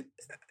mean,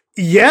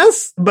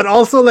 yes, but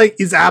also like,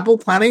 is Apple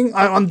planning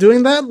on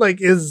doing that? Like,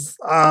 there's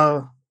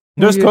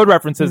code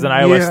references in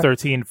iOS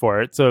 13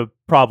 for it, so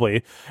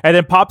probably. And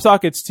then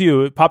PopSockets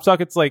too.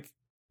 PopSockets like.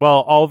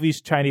 Well, all of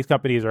these Chinese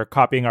companies are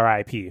copying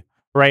our IP,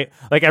 right?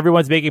 Like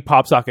everyone's making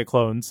PopSocket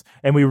clones,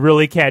 and we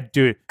really can't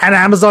do it. And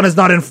Amazon is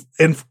not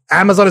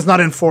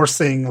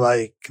enforcing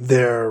like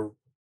their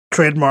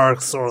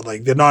trademarks, or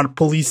like they're not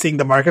policing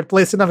the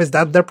marketplace enough. Is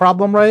that their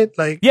problem, right?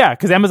 Like, yeah,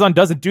 because Amazon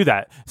doesn't do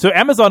that. So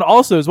Amazon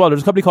also as well.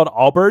 There's a company called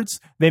Allbirds.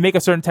 They make a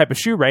certain type of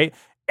shoe, right?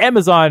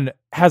 Amazon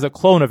has a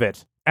clone of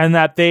it, and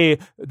that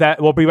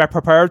will be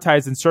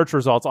prioritized in search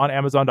results on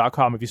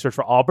Amazon.com if you search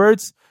for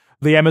Allbirds.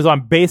 The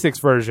Amazon Basics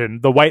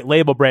version, the white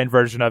label brand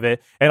version of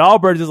it. And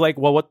Allbirds is like,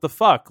 well, what the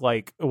fuck?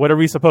 Like, what are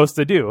we supposed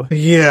to do?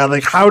 Yeah,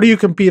 like, how do you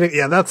compete?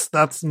 Yeah, that's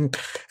and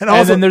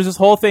then there's this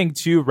whole thing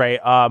too, right?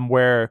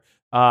 Where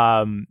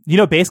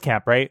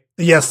Basecamp, right?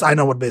 Yes, I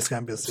know what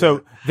Basecamp is.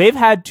 So they've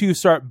had to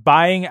start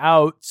buying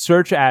out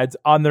search ads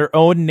on their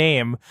own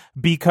name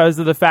because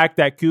of the fact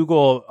that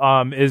Google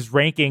is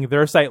ranking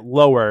their site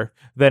lower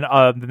than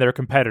their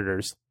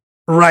competitors.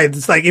 Right.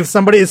 It's like if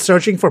somebody is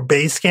searching for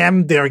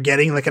Basecamp, they're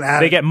getting like an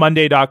ad. They get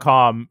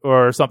Monday.com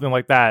or something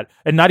like that.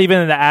 And not even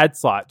in the ad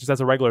slot, just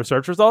as a regular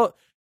search result.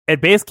 And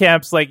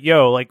Basecamp's like,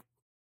 yo, like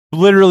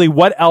literally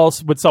what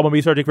else would someone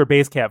be searching for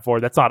Basecamp for?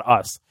 That's not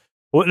us.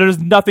 Well, there's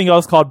nothing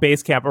else called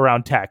Basecamp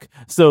around tech.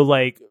 So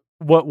like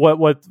what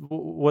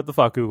the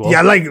fuck, Google?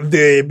 Yeah, like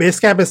the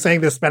Basecamp is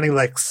saying they're spending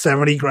like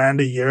 70 grand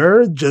a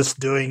year just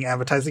doing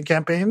advertising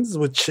campaigns,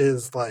 which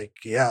is like,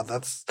 yeah,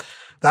 that's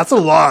a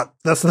lot.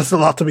 That's a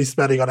lot to be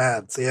spending on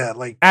ads. Yeah,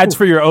 like ads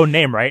for your own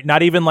name, right?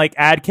 Not even like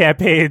ad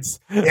campaigns.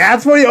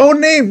 Ads for your own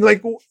name.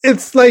 Like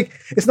it's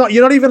not.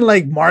 You're not even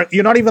like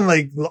You're not even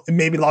like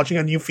maybe launching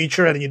a new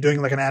feature and you're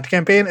doing like an ad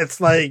campaign. It's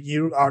like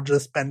you are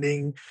just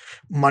spending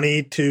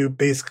money to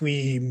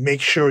basically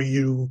make sure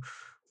you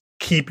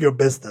keep your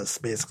business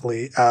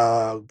basically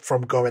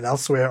from going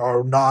elsewhere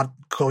or not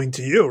going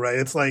to you. Right?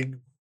 It's like.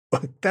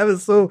 That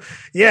is so.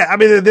 Yeah, I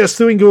mean, they're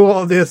suing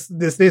Google. They're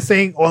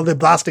saying, or they're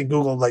blasting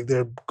Google. Like,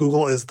 their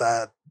Google is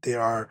that they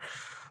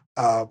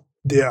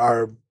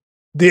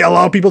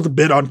allow people to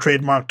bid on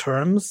trademark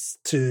terms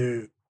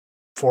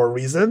for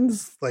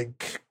reasons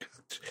like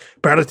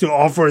better to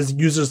offer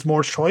users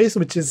more choice,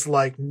 which is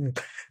like.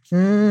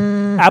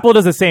 Apple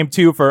does the same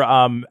too for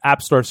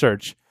App Store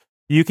search.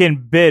 You can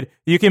bid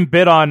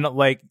on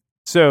like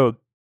so.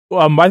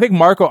 I think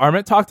Marco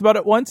Arment talked about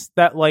it once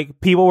that like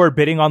people were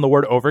bidding on the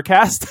word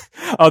Overcast.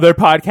 Other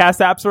podcast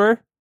apps were.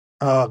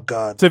 Oh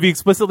God! So if you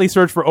explicitly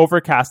search for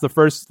Overcast, the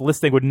first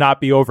listing would not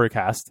be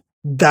Overcast.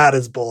 That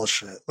is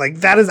bullshit.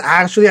 Like that is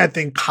actually, I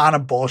think, kind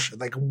of bullshit.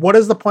 Like, what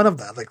is the point of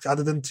that? Like,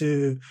 other than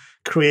to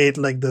create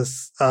like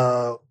this.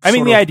 I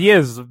mean, the idea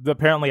is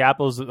apparently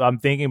Apple's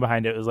thinking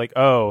behind it is like,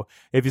 oh,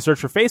 if you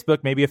search for Facebook,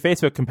 maybe a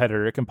Facebook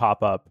competitor can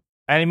pop up.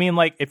 And I mean,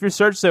 like, if you're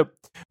so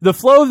the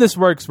flow of this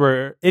works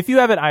where if you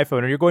have an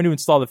iPhone or you're going to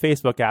install the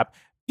Facebook app,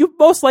 you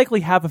most likely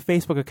have a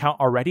Facebook account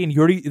already,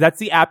 and that's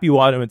the app you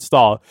want to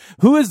install.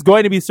 Who is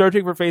going to be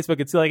searching for Facebook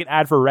and see like an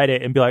ad for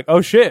Reddit and be like, oh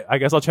shit, I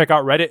guess I'll check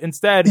out Reddit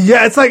instead?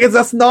 Yeah, it's like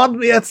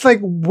it's like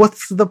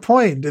what's the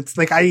point? It's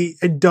like I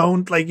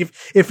don't like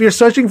if you're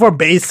searching for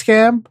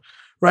Basecamp.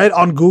 Right,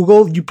 on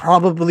Google, you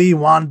probably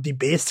want the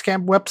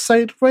Basecamp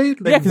website, right?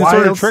 Like, yeah, because it's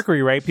sort of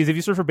trickery, right? Because if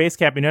you search for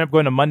Basecamp, you end up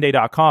going to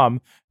Monday.com,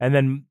 and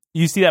then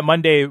you see that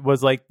Monday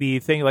was like the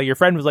thing, like your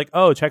friend was like,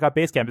 oh, check out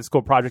Basecamp, it's a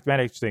cool project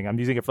management thing. I'm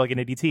using it for like an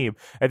indie team.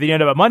 And then you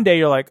end up at Monday,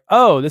 you're like,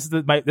 oh, this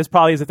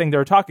probably is the thing they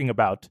were talking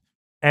about.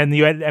 And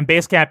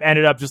Basecamp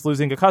ended up just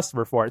losing a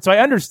customer for it. So I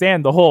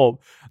understand the whole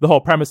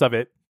premise of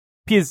it.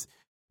 Because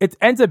it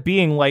ends up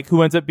being like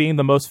who ends up being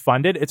the most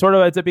funded. It sort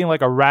of ends up being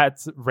like a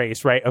rat's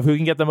race, right? Of who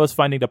can get the most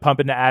funding to pump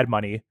into ad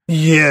money.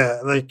 Yeah,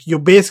 like you're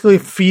basically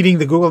feeding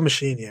the Google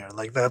machine here.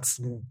 Like that's.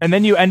 And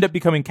then you end up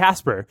becoming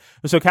Casper.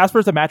 So Casper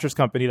is a mattress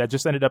company that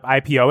just ended up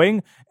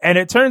IPOing, and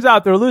it turns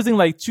out they're losing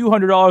like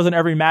 $200 on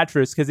every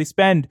mattress because they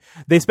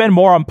spend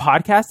more on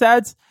podcast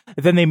ads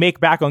than they make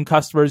back on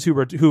customers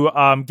who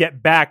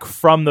get back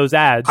from those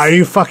ads. Are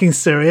you fucking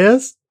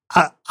serious?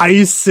 Are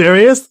you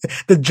serious?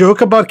 The joke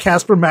about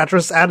Casper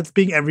mattress ads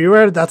being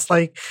everywhere, that's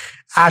like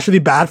actually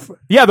bad.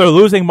 Yeah, they're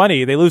losing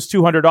money. They lose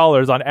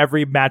 $200 on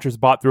every mattress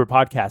bought through a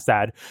podcast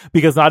ad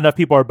because not enough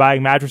people are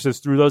buying mattresses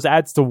through those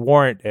ads to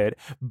warrant it.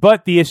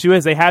 But the issue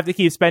is they have to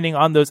keep spending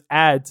on those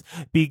ads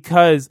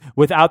because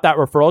without that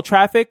referral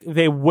traffic,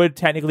 they would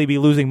technically be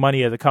losing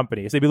money as a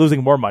company. So they'd be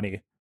losing more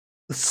money.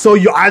 So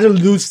you either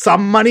lose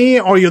some money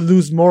or you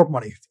lose more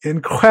money.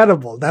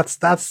 Incredible. That's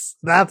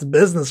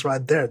business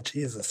right there.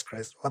 Jesus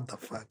Christ. What the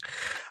fuck?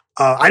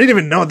 I didn't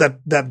even know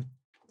that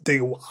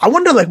I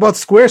wonder like about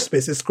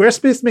Squarespace. Is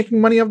Squarespace making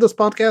money off this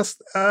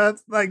podcast?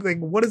 Like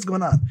what is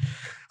going on?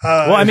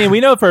 Well, I mean, we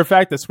know for a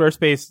fact that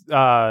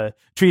Squarespace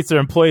treats their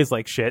employees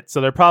like shit.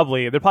 So they're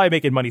probably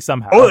making money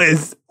somehow.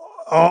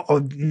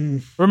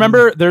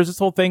 Remember there's this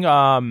whole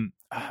thing,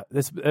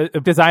 this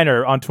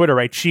designer on Twitter,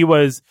 right? She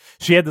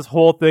had this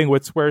whole thing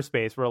with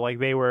Squarespace where like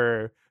they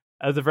were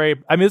it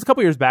was a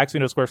couple years back, so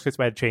Squarespace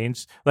might have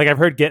changed. Like I've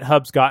heard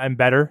GitHub's gotten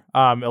better,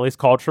 at least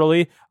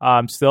culturally.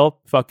 Still,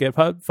 fuck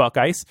GitHub, fuck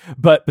ICE.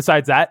 But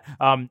besides that,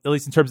 at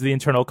least in terms of the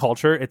internal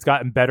culture, it's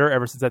gotten better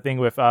ever since that thing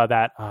with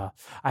I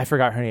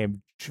forgot her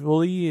name.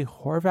 Julie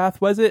Horvath,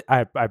 was it?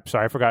 I'm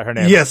sorry, I forgot her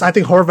name. Yes, I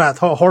think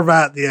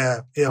Horvath.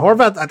 Yeah.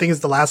 Horvath, I think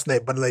is the last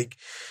name, but like.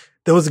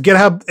 There was a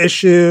GitHub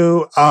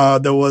issue.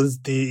 There was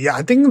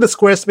I think the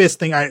Squarespace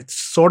thing, I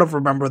sort of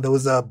remember there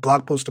was a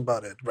blog post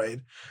about it, right?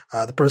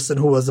 The person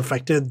who was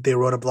affected, they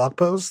wrote a blog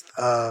post.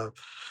 But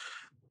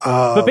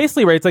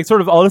basically, right, it's like sort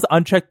of all this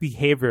unchecked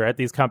behavior at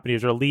these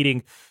companies are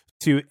leading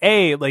to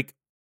like,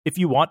 if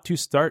you want to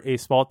start a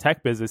small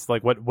tech business,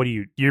 like what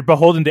do you're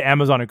beholden to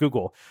Amazon and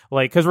Google.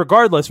 Like, because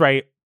regardless,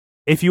 right,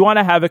 if you want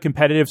to have a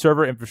competitive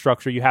server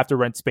infrastructure, you have to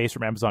rent space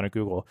from Amazon and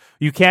Google.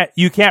 You can't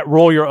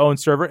roll your own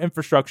server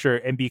infrastructure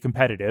and be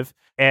competitive.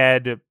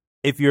 And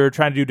if you're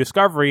trying to do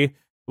discovery,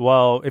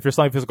 well, if you're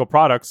selling physical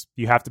products,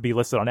 you have to be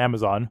listed on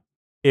Amazon.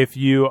 If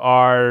you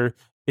are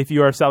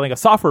selling a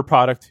software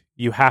product,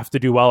 you have to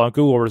do well on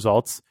Google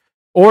results,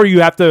 or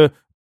you have to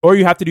or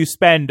you have to do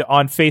spend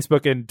on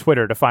Facebook and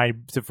Twitter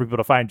for people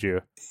to find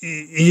you.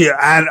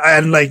 Yeah,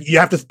 and like you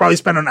have to probably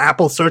spend on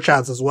Apple search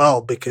ads as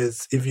well,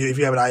 because if you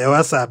have an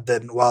iOS app,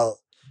 then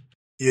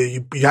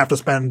you have to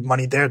spend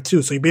money there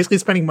too. So you're basically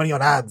spending money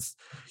on ads.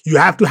 You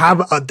have to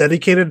have a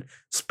dedicated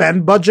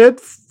spend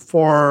budget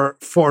for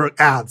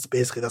ads.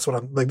 Basically, that's what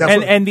I'm like.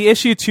 And the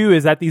issue too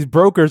is that these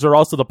brokers are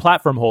also the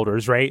platform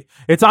holders, right?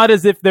 It's not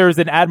as if there's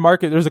an ad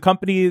market. There's a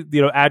company,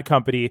 ad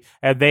company,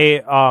 and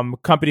they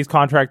companies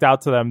contract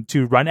out to them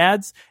to run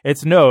ads.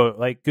 It's no,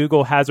 like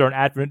Google has their own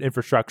ad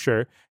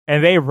infrastructure,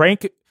 and they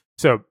rank.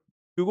 So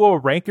Google will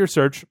rank your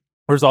search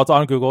results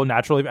on Google,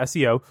 naturally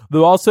SEO.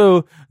 They'll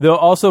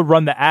also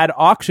run the ad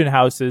auction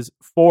houses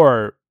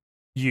for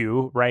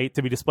you, right,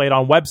 to be displayed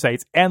on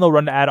websites, and they'll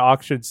run the ad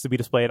auctions to be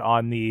displayed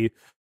on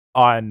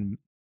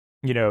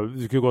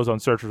Google's own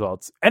search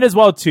results. And as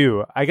well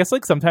too, I guess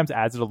like sometimes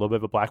ads are a little bit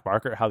of a black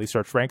market how these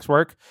search ranks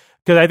work,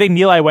 because I think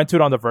Neil, I went to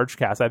it on the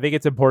Vergecast. I think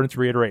it's important to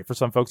reiterate for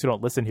some folks who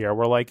don't listen here,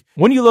 where like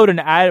when you load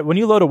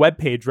a web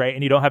page, right,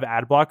 and you don't have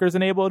ad blockers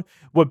enabled,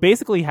 what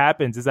basically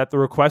happens is that the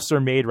requests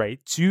are made right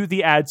to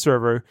the ad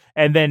server,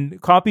 and then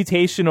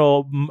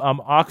computational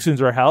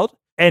auctions are held,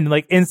 and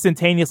like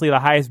instantaneously the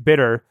highest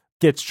bidder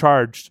gets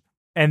charged,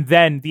 and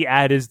then the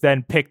ad is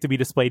then picked to be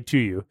displayed to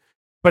you.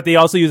 But they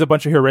also use a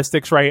bunch of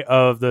heuristics, right?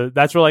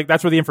 That's where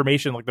the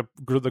information, like the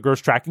gross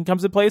tracking,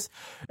 comes in place.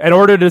 In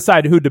order to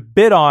decide who to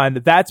bid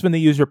on, that's when they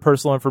use your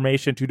personal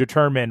information to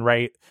determine,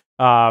 right?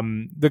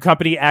 The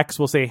company X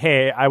will say,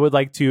 "Hey, I would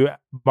like to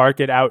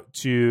market out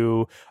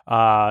to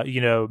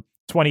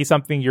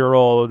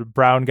 20-something-year-old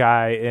brown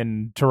guy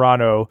in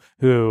Toronto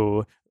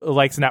who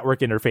likes network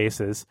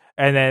interfaces,"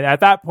 and then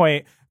at that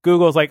point,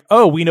 Google's like,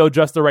 "Oh, we know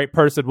just the right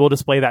person. We'll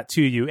display that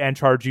to you and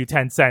charge you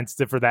 10 cents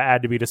for that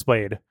ad to be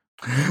displayed."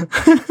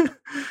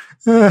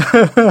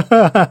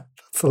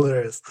 That's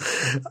hilarious.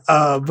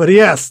 But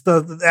yes,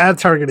 the ad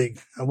targeting.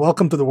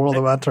 Welcome to the world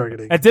of ad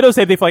targeting. And ditto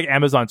same thing for like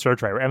Amazon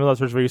search, right? Where Amazon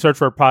search, where you search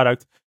for a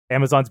product,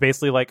 Amazon's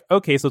basically like,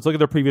 okay, so let's look at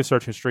their previous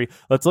search history.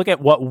 Let's look at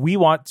what we're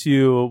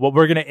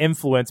going to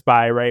influence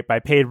by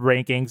paid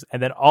rankings.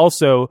 And then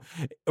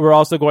we're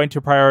also going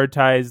to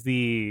prioritize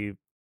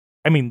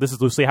this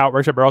is loosely how it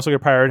works, but we're also going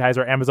to prioritize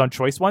our Amazon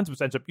choice ones,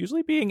 which ends up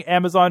usually being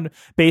Amazon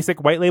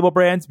basic white label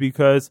brands,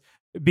 because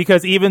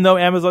even though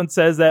Amazon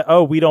says that,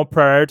 oh, we don't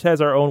prioritize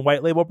our own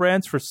white label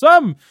brands, for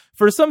some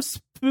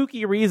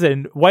spooky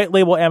reason, white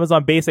label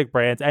Amazon basic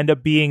brands end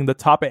up being the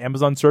top of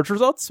Amazon search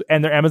results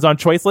and their Amazon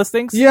choice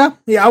listings. Yeah.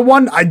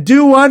 I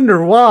do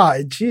wonder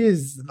why.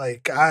 Jeez,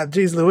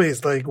 geez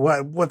Louise, like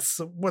what's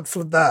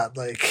with that?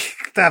 Like,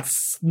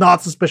 that's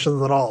not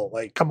suspicious at all.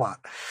 Like, come on.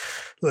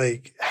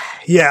 Like,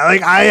 yeah,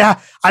 like I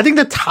think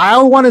the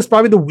Tile one is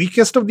probably the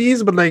weakest of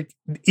these, but like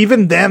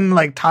even then,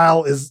 like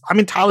Tile is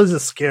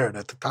just scared.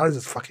 I think Tile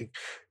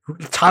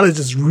is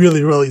just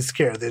really, really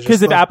scared.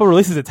 Because if Apple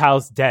releases it,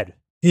 Tile's dead.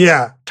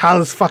 Yeah, Tile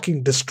is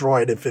fucking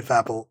destroyed if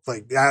Apple,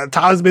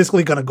 Tile is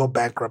basically going to go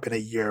bankrupt in a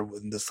year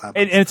when this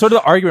happens. And it's sort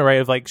of the argument,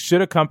 right, of like,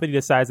 should a company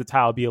decide that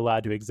Tile be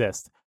allowed to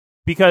exist?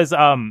 Because,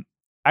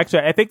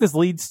 actually, I think this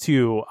leads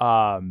to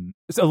a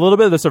little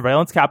bit of the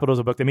surveillance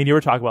capitalism book that you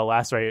were talking about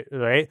last, right?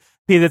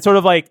 Because it's sort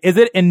of like, is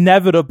it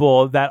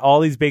inevitable that all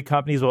these big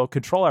companies will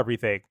control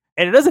everything?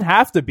 And it doesn't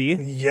have to be.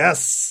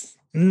 Yes.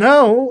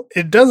 No,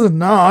 it does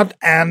not.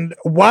 And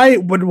why?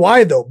 But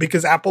why though?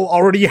 Because Apple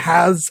already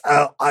has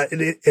an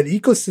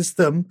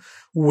ecosystem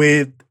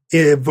with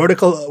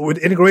with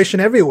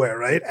integration everywhere,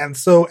 right? And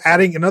so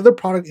adding another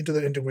product into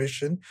the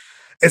integration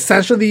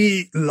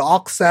essentially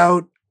locks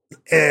out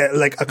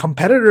a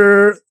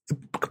competitive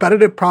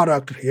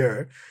product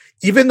here.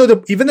 Even though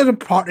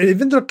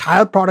the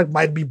Tile product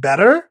might be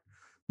better,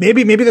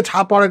 maybe the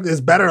Tile product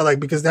is better, like,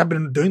 because they've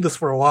been doing this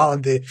for a while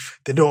and they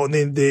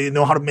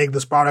know how to make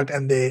this product,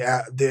 and they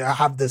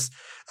have this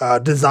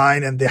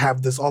design, and they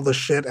have all this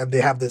shit, and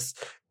they have this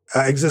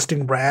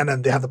existing brand,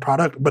 and they have the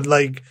product, but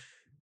like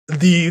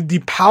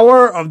the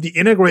power of the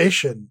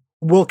integration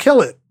will kill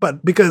it.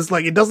 But because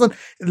it doesn't,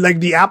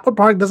 the Apple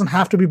product doesn't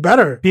have to be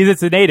better because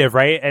it's a native,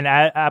 right? And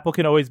Apple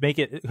can always make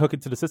it hook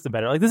into the system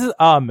better. Like, this is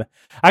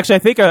actually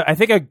I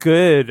think a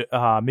good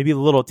maybe a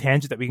little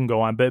tangent that we can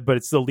go on, but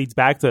it still leads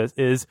back to this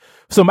is,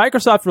 so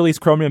Microsoft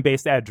released Chromium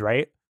based Edge,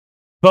 right?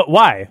 But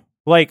why?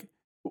 Like,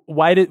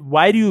 why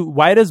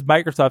does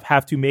Microsoft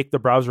have to make the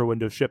browser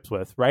Windows ships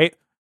with, right?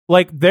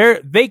 Like,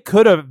 they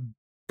could have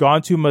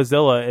gone to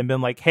Mozilla and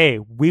been like, hey,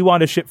 we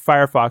want to ship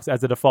Firefox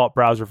as a default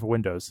browser for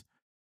Windows.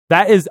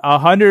 That is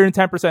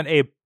 110%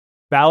 a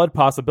valid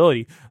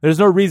possibility. There's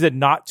no reason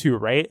not to,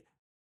 right?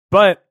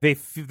 But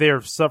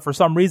for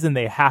some reason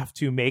they have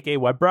to make a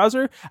web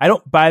browser. I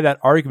don't buy that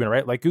argument,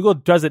 right? Like, Google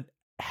doesn't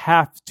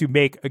have to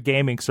make a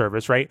gaming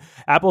service, right?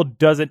 Apple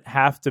doesn't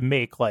have to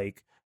make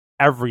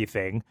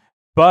everything,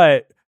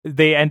 but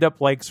they end up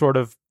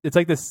it's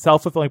like this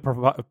self-fulfilling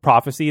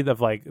prophecy of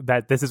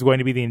that this is going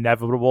to be the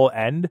inevitable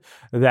end.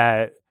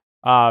 That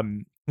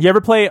you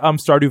ever play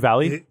Stardew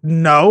Valley?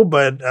 No,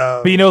 but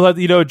you know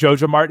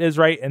Jojo Mart is,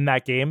 right, in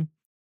that game.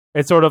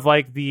 It's sort of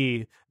like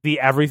the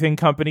everything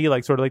company,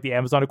 like sort of like the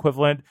Amazon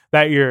equivalent,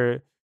 that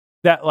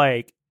that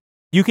like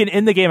you can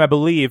in the game, I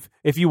believe,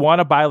 if you want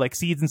to buy like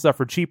seeds and stuff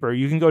for cheaper,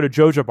 you can go to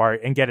Joja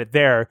Mart and get it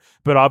there.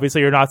 But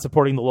obviously, you're not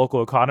supporting the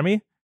local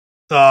economy.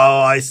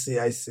 Oh, I see.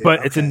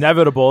 But it's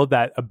inevitable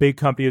that a big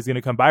company is going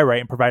to come by,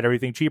 right, and provide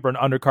everything cheaper and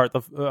undercut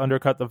the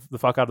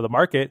fuck out of the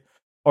market.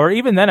 Or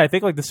even then, I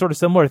think like the sort of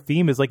similar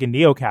theme is like in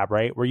NeoCab,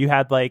 right, where you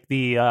had like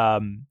you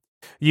have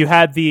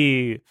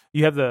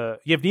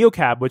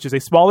NeoCab, which is a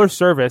smaller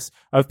service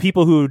of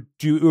people who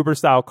do Uber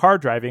style car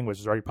driving, which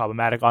is already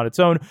problematic on its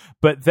own.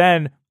 But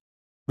then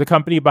the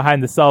company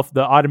behind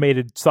the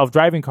automated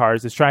self-driving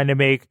cars is trying to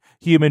make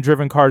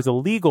human-driven cars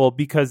illegal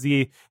because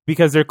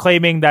they're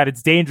claiming that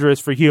it's dangerous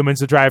for humans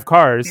to drive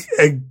cars.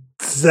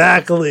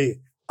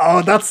 Exactly.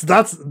 Oh, that's a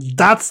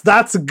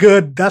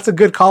good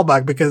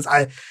callback because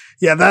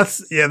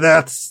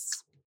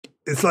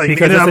it's like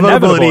because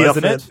inevitability it's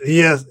of it.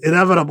 Yes,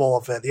 inevitable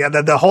of it. Yeah,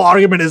 the whole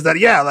argument is that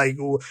like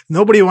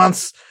nobody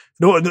wants.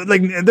 No,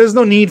 like there's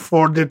no need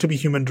for there to be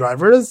human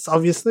drivers.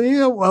 Obviously,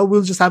 well,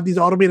 we'll just have these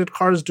automated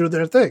cars do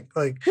their thing.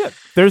 Like,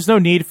 there's no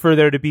need for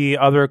there to be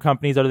other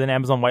companies other than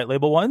Amazon white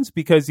label ones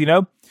because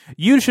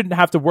you shouldn't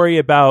have to worry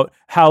about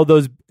how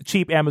those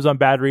cheap Amazon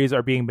batteries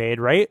are being made.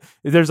 Right?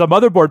 There's a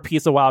motherboard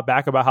piece a while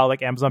back about how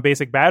like Amazon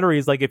basic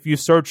batteries. Like, if you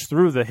search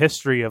through the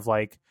history of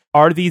like,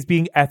 are these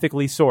being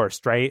ethically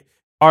sourced? Right?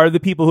 Are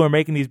the people who are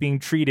making these being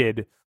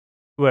treated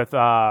with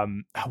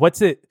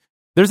what's it?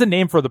 There's a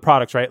name for the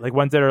products, right? Like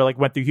ones that are like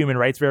went through human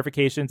rights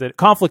verifications and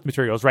conflict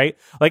materials, right?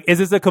 Like, is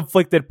this a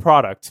conflicted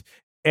product?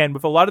 And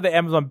with a lot of the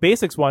Amazon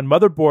Basics one,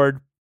 Motherboard,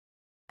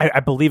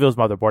 I believe it was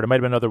Motherboard. It might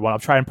have been another one. I'll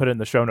try and put it in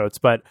the show notes.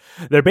 But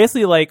they're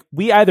basically like,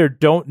 we either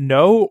don't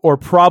know or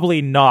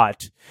probably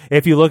not.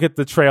 If you look at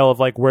the trail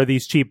of like where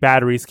these cheap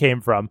batteries came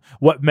from,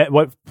 what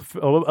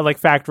like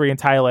factory in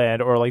Thailand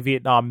or like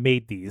Vietnam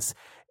made these,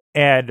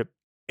 and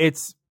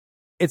it's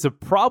a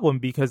problem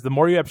because the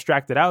more you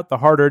abstract it out, the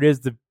harder it is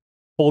to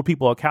hold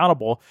people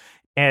accountable.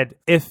 And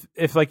if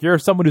like you're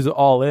someone who's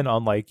all in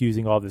on like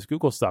using all this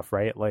Google stuff,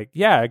 right? Like,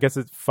 yeah, I guess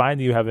it's fine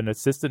that you have an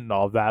assistant and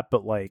all of that,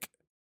 but like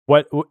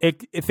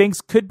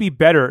things could be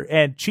better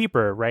and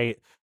cheaper, right?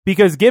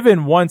 Because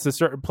given once a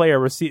certain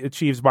player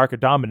achieves market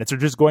dominance, they're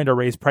just going to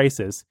raise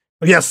prices.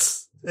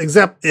 Yes,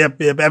 except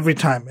yep. Every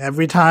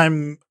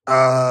time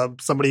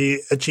somebody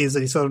achieves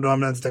any sort of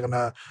dominance, they're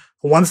gonna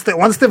once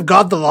they've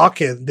got the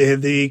lock in,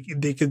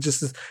 they could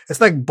just, it's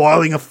like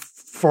boiling a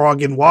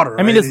frog in water.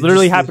 I mean, it's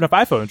literally happened with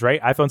iPhones,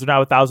 right? iPhones are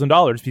now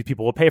 $1,000.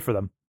 People will pay for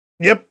them.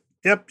 Yep.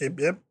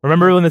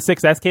 Remember when the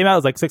 6S came out? It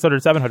was like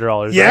 $600,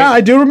 $700. Yeah, right?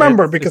 I do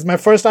remember because my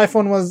first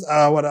iPhone was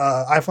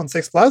iPhone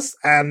 6 Plus,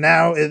 and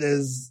now it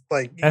is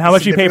like. And how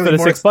much you paid for the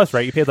 6 Plus?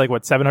 Right, you paid like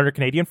what, 700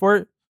 Canadian for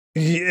it?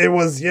 It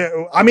was, yeah.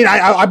 I mean,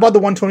 I bought the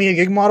 128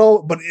 gig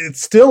model, but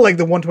it's still like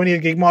the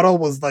 128 gig model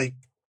was like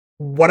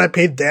what I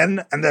paid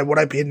then, and then what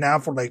I paid now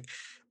for like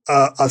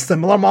a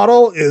similar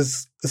model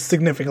is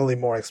significantly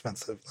more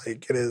expensive.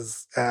 Like it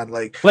is, and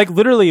like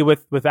literally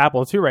with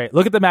Apple too, right?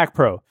 Look at the Mac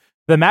Pro.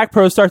 The Mac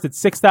Pro starts at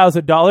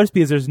 $6,000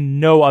 because there's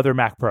no other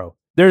Mac Pro.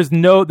 There's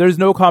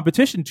no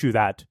competition to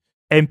that,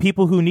 and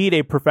people who need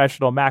a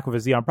professional Mac with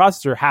a Xeon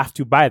processor have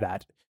to buy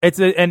that.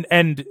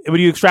 And when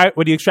you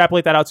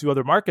extrapolate that out to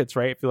other markets,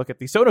 right? If you look at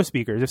the Sonos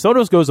speakers, if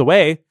Sonos goes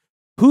away,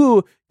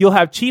 you'll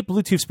have cheap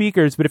Bluetooth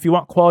speakers, but if you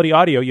want quality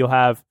audio, you'll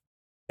have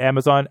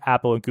Amazon,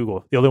 Apple, and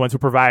Google, the only ones who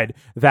provide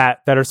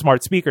that are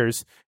smart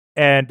speakers.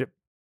 And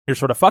you're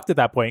sort of fucked at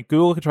that point.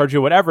 Google can charge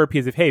you whatever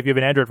because if you have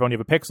an Android phone, you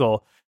have a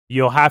Pixel,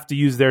 you'll have to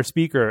use their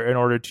speaker in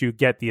order to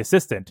get the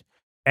assistant.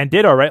 And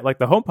ditto, right? Like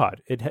the HomePod,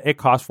 it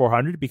costs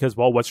 $400 because,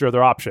 well, what's your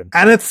other option?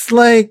 And it's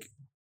like,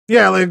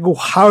 yeah, like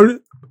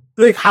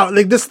how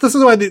this is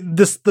why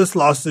this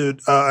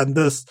lawsuit and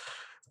this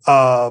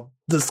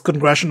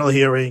congressional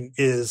hearing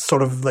is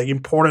sort of like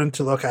important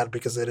to look at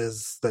because it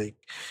is like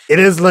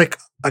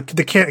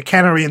the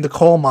canary in the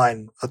coal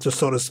mine, just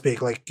so to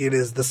speak. Like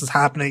this is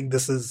happening.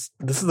 This is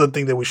the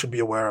thing that we should be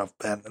aware of,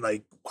 Ben.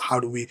 Like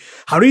how do you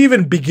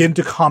even begin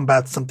to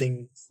combat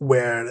something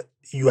where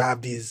you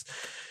have these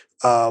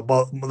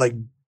like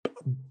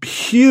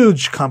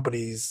huge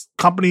companies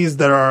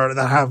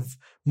that have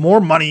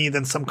more money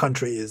than some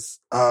countries,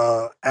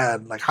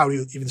 and like how do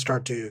you even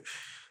start to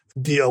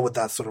deal with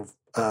that sort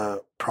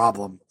of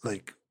problem?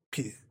 Like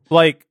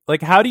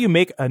how do you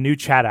make a new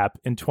chat app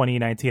in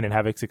 2019 and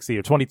have it succeed,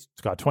 or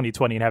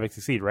 2020 and have it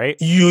succeed, right?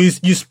 You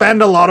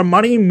spend a lot of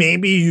money,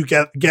 maybe you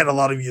get a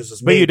lot of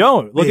users, but you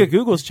don't. Look at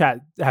Google's chat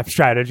app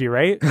strategy,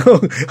 right?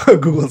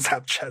 Google's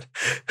app chat.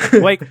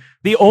 Like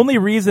the only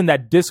reason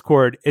that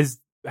Discord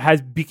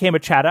has became a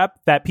chat app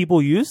that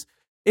people use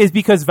is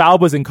because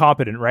Valve was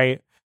incompetent,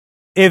 right?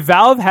 If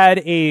Valve had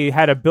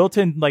a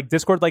built-in like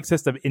Discord-like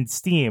system in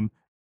Steam,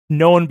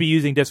 no one would be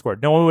using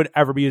Discord. No one would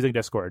ever be using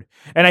Discord.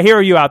 And I hear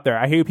you out there.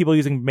 I hear people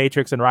using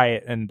Matrix and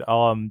Riot and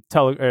or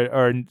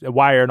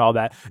Wire and all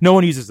that. No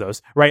one uses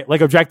those, right?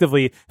 Like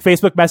objectively,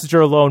 Facebook Messenger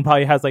alone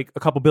probably has like a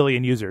couple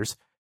billion users.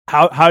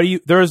 How do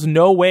you? There is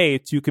no way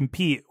to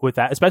compete with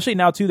that, especially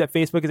now too that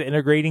Facebook is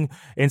integrating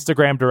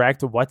Instagram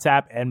Direct,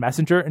 WhatsApp, and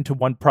Messenger into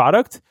one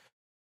product.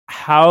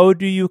 how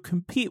do you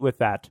compete with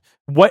that?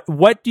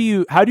 How do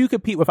you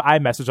compete with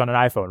iMessage on an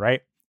iPhone,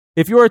 right?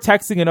 If you were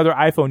texting another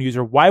iPhone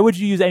user, why would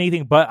you use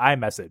anything but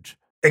iMessage?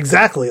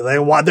 Exactly. Like,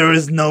 why there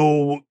is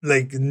no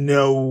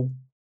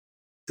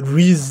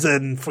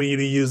reason for you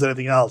to use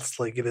anything else.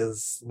 Like, it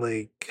is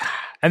like,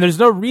 and there's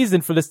no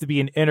reason for this to be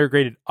an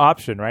integrated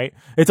option, right?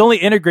 It's only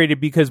integrated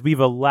because we've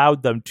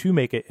allowed them to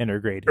make it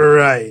integrated.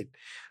 Right.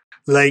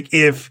 Like,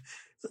 if,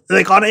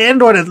 like, on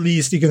Android at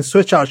least, you can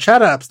switch out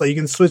chat apps. Like, you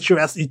can switch you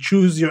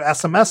choose your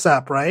SMS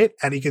app, right?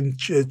 And you can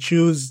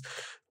choose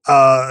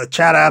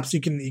chat apps.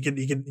 You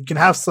can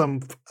have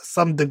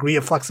some degree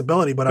of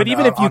flexibility. But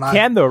even if you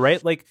can, though,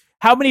 right? Like,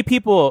 how many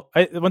people?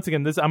 Once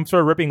again, I'm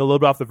sort of ripping a little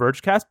bit off the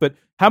Vergecast, but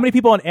how many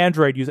people on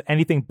Android use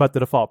anything but the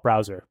default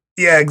browser?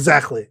 Yeah,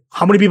 exactly.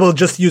 How many people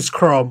just use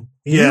Chrome?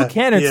 Yeah, you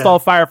can install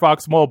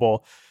Firefox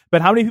Mobile,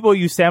 but how many people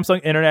use Samsung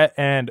Internet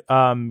and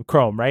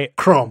Chrome? Right?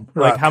 Chrome.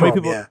 Like, how many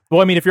people? Yeah.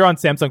 Well, I mean, if you're on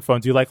Samsung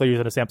phones, you likely use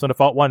a Samsung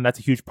default one. That's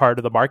a huge part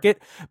of the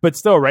market. But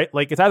still, right?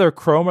 Like, it's either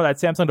Chrome or that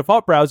Samsung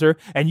default browser,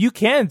 and you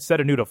can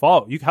set a new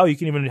default. You can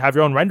even have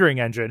your own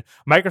rendering engine.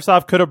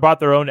 Microsoft could have brought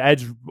their own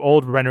Edge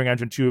old rendering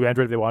engine to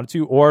Android if they wanted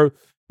to, or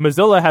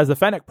Mozilla has the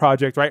Fennec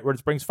project, right, where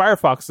it brings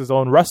Firefox's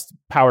own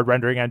Rust-powered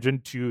rendering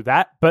engine to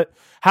that. But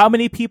how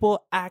many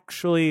people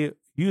actually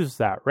use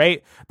that,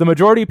 right? The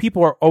majority of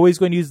people are always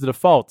going to use the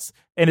defaults.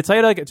 And it's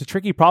like it's a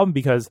tricky problem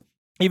because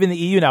even the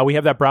EU now, we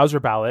have that browser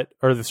ballot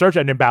or the search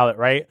engine ballot,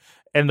 right?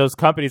 And those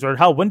companies, or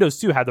hell, Windows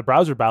 2 had the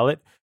browser ballot.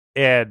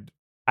 And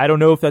I don't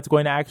know if that's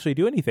going to actually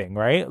do anything,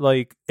 right?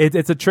 Like,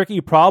 it's a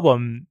tricky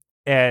problem.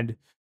 And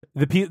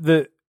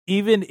the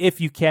even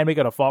if you can make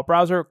a default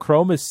browser,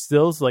 Chrome is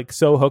still like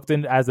so hooked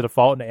in as a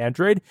default in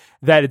Android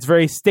that it's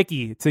very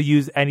sticky to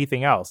use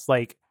anything else.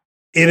 Like,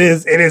 it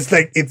is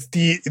like it's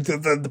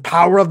the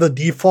power of the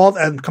default,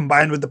 and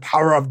combined with the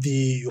power of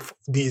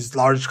these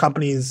large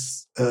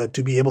companies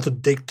to be able to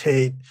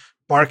dictate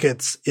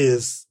markets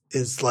is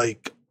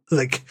like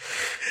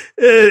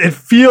it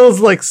feels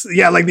like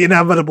like the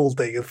inevitable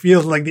thing. It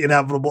feels like the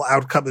inevitable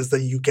outcome is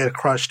that you get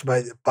crushed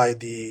by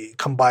the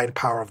combined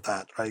power of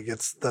that, right?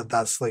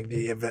 That's like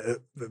the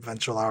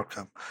eventual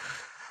outcome.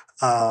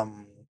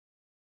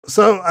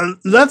 So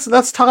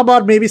let's talk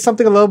about maybe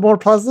something a little more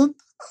pleasant.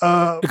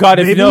 God,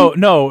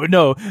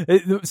 no.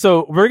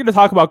 So we're going to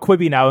talk about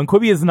Quibi now, and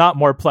Quibi is not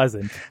more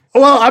pleasant.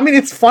 Well, I mean,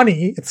 it's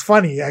funny. It's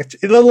funny, actually.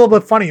 It's a little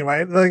bit funny,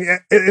 right? Like,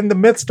 in the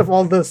midst of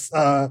all this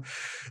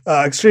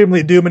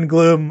extremely doom and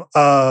gloom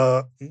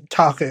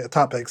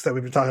topics that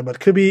we've been talking about,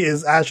 Quibi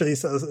is actually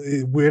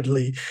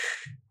weirdly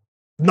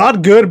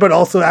not good, but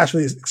also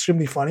actually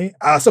extremely funny.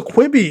 So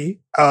Quibi,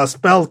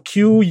 spelled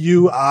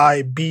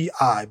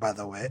Q-U-I-B-I, by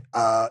the way,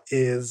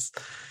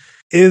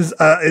 is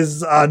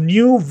a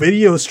new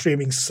video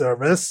streaming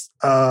service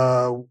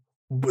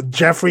with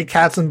Jeffrey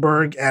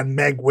Katzenberg and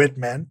Meg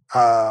Whitman.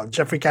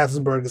 Jeffrey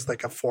Katzenberg is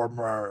like a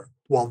former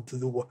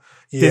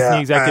Disney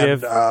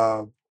executive.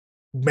 And,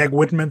 Meg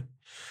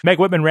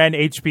Whitman ran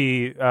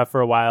HP for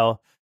a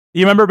while.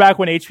 You remember back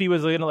when HP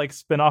was going to like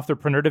spin off their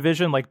printer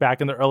division, like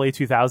back in the early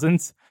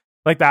 2000s,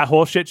 like that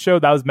whole shit show?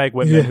 That was Meg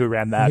Whitman who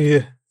ran that.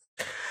 Yeah.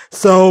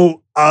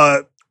 So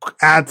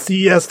at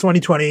CES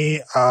 2020,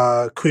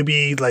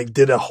 Quibi like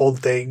did a whole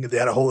thing. They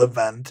had a whole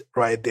event,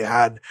 right?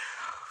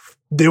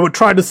 They were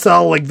trying to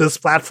sell like this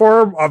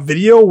platform of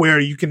video where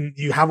you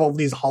have all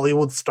these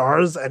Hollywood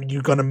stars and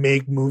you're gonna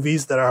make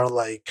movies that are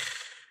like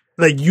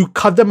you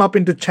cut them up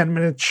into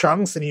 10-minute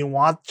chunks and you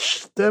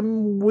watch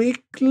them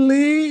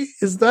weekly.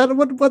 Is that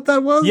what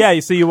that was? Yeah,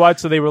 so you watch.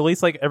 So they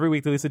release like every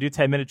week. They do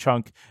 10-minute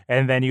chunk,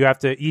 and then you have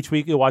to each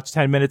week you watch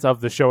 10 minutes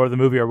of the show or the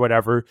movie or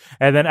whatever.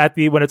 And then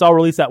when it's all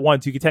released at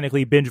once, you can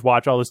technically binge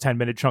watch all those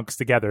 10-minute chunks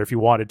together if you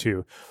wanted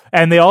to.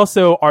 And they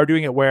also are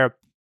doing it where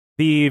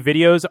the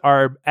videos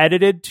are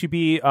edited to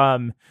be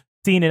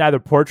seen in either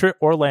portrait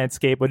or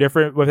landscape with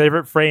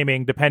different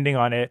framing depending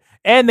on it.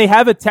 And they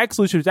have a tech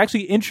solution. It's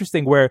actually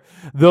interesting where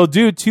they'll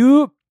do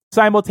two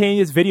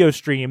simultaneous video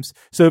streams.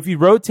 So if you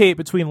rotate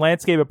between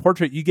landscape and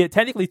portrait, you get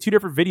technically two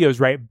different videos,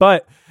 right?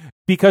 But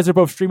because they're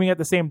both streaming at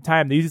the same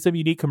time, they use some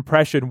unique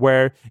compression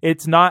where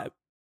it's not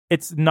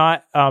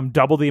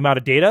double the amount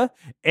of data,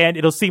 and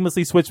it'll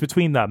seamlessly switch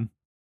between them.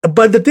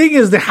 But the thing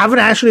is, they haven't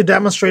actually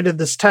demonstrated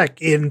this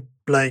tech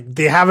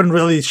they haven't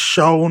really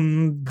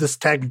shown this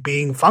tech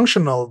being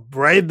functional,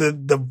 right?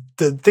 The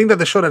thing that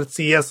they showed at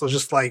CES was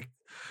just like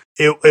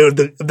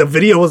the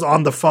video was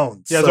on the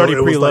phone. Yeah, it's already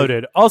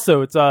preloaded.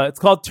 Also, it's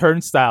called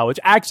Turnstile, which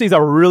actually is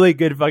a really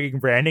good fucking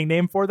branding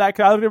name for that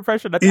kind of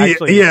impression. That's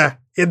actually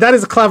that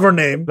is a clever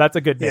name. That's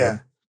a good name. Yeah.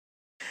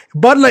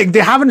 But like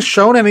they haven't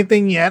shown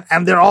anything yet,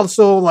 and they're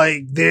also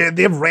like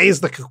they've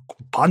raised like a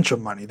bunch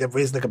of money. They've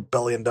raised like $1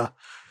 billion.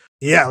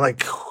 Yeah,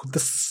 like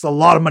this is a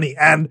lot of money,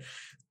 and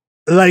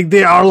like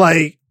they're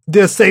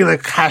saying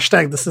like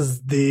hashtag this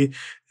is the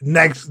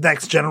next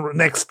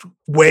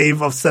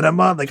wave of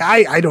cinema. Like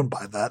I don't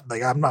buy that.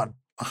 Like I'm not.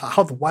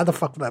 Why the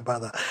fuck would I buy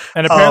that?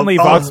 And apparently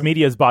Vox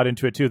Media's bought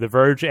into it too. The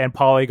Verge and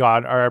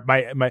Polygon are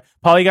my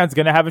Polygon's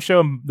gonna have a show,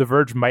 and The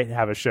Verge might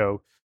have a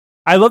show.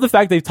 I love the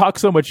fact they talk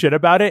so much shit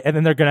about it, and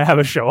then they're gonna have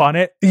a show on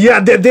it. Yeah,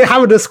 they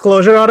have a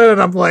disclosure on it,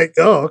 and I'm like,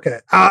 oh, okay.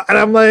 And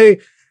I'm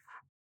like,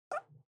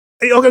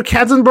 okay,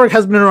 Katzenberg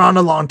has been around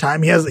a long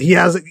time. He has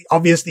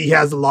obviously he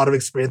has a lot of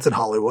experience in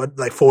Hollywood,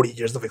 like 40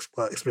 years of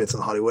experience in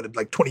Hollywood, and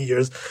like 20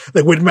 years.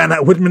 Like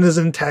Whitman is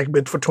in tech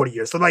for 20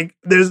 years. So like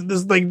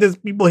there's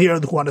people here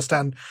who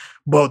understand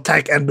both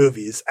tech and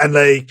movies, and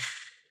like,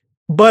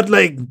 but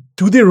like,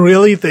 do they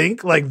really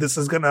think like this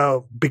is gonna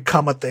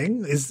become a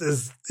thing? Is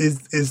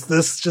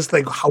this just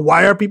like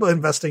why are people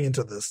investing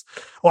into this?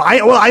 Well,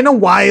 I know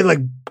why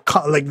like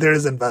there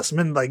is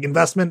investment. Like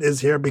investment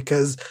is here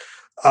because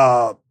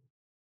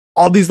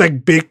all these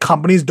like big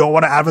companies don't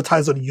want to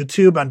advertise on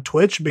YouTube and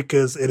Twitch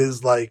because it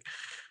is like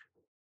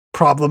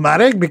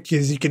problematic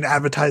because you can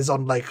advertise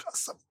on like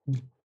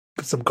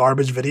some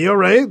garbage video,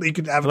 right? You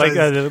can advertise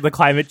like the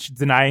climate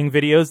denying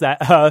videos that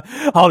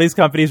all these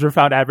companies were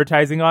found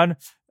advertising on.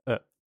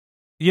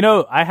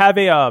 I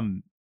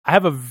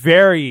have a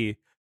very,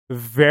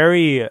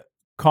 very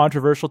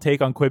controversial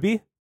take on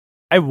Quibi.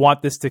 I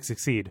want this to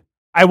succeed.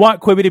 I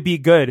want Quibi to be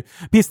good.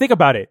 Because think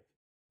about it.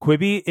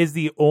 Quibi is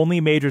the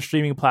only major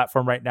streaming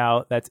platform right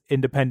now that's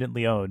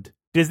independently owned.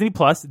 Disney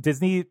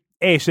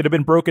should have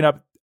been broken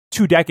up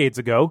 2 decades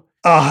ago.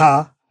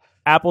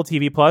 Apple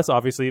TV Plus,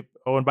 obviously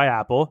owned by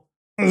Apple.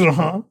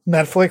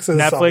 Netflix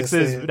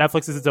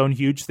is its own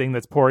huge thing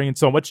that's pouring in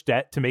so much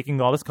debt to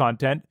making all this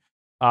content.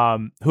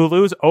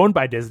 Hulu is owned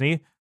by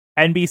Disney.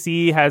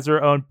 NBC has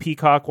their own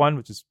Peacock one,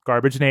 which is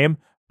garbage name.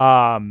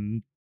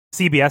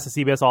 CBS is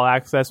CBS All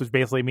Access, which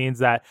basically means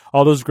that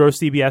all those gross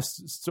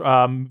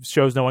CBS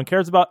shows no one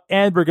cares about,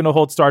 and we're going to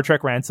hold Star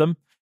Trek ransom.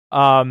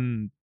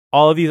 All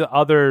of these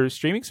other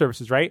streaming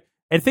services, right?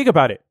 And think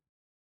about it.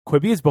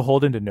 Quibi is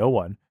beholden to no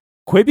one.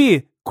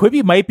 Quibi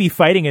might be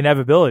fighting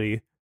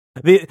inevitability.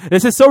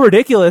 This is so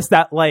ridiculous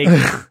that like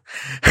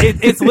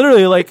it's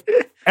literally like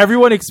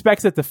everyone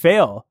expects it to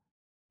fail.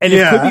 And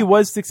if Quibi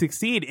was to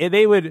succeed,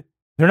 they're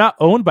not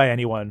owned by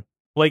anyone.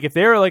 Like if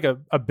they're like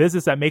a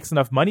business that makes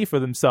enough money for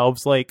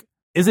themselves, like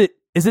is it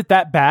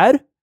that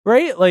bad?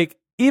 Right? Like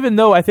even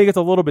though I think it's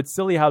a little bit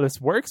silly how this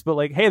works, but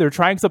like, hey, they're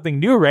trying something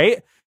new,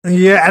 right?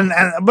 Yeah, and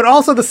but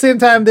also at the same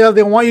time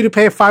they want you to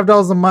pay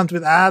 $5 a month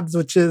with ads,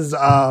 which is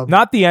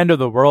not the end of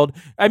the world.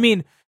 I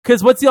mean,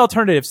 because what's the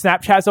alternative?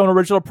 Snapchat's own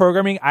original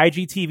programming,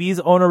 IGTV's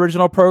own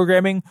original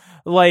programming.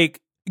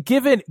 Like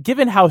given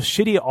how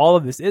shitty all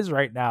of this is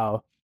right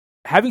now,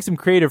 having some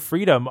creative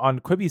freedom on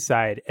Quibi's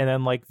side, and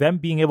then like them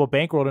being able to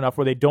bankroll enough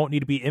where they don't need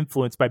to be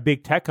influenced by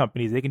big tech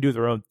companies, they can do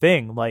their own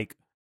thing. Like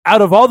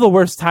out of all the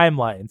worst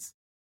timelines,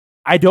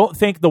 I don't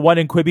think the one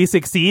in Quibi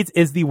succeeds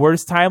is the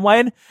worst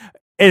timeline.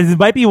 It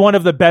might be one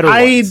of the better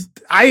ones.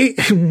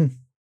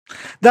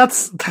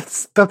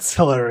 That's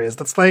hilarious.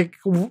 That's like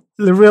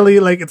really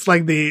like it's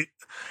like the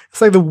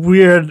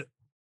weird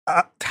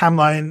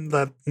timeline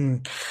that.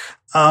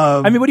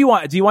 I mean, what do you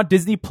want? Do you want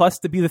Disney Plus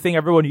to be the thing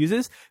everyone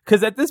uses?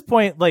 Because at this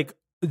point, like,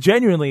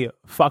 genuinely,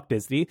 fuck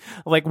Disney.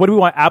 Like, what do we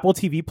want Apple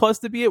TV Plus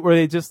to be it? Where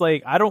they just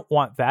like, I don't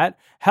want that.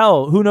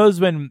 Hell, who knows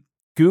when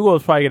Google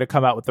is probably going to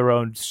come out with their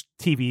own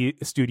TV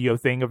studio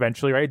thing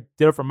eventually, right?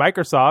 Did it for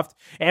Microsoft.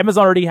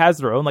 Amazon already has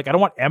their own. Like, I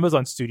don't want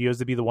Amazon Studios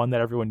to be the one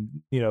that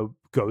everyone,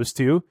 goes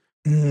to.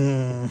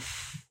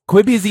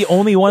 Quibi is the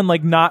only one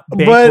like not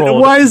bankrolled. But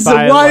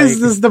why is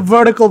this the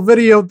vertical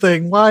video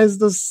thing? Why is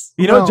this?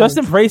 Just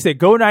embrace it.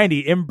 Go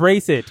 90.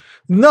 Embrace it.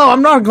 No,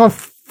 I'm not going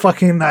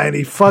fucking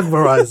 90. Fuck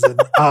Verizon.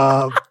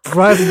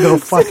 Verizon go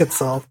fuck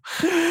itself.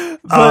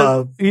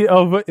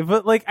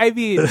 But like I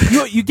mean,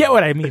 you get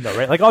what I mean though,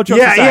 right? Like all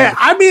jokes aside. Yeah.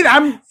 I mean,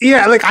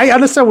 like I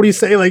understand what you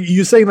say. Like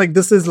you saying like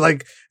this is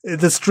like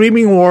the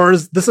streaming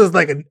wars. This is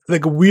like a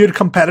weird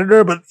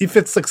competitor, but if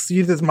it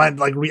succeeds, it might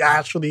like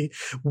actually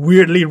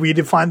weirdly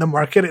redefine the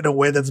market in a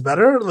way that's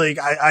better. Like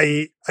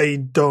I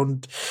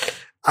don't.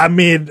 I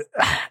mean.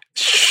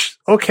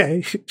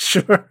 Okay,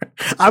 sure.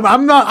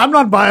 I'm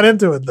not buying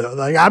into it though.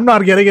 Like I'm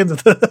not getting into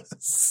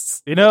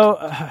this. I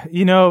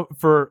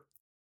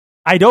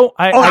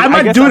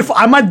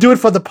might do it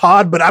for the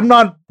pod, but I'm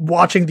not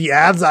watching the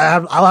ads.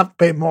 I'll have to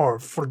pay more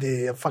for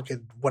the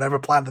fucking whatever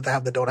plan that they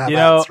have that don't have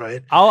ads,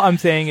 right? All I'm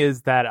saying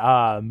is that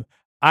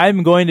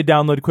I'm going to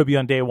download Quibi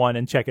on day one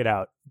and check it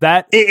out.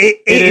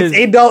 It's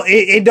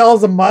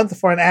 $8 a month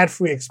for an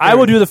ad-free experience. I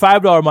will do the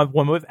 $5 a month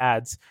one with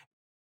ads.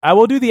 I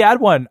will do the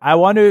ad one. I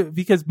want to,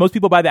 because most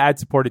people buy the ad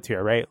supported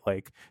tier, right?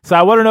 Like, so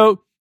I want to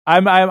know.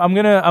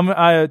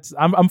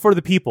 I'm for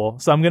the people,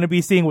 so I'm gonna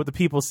be seeing what the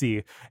people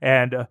see.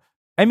 And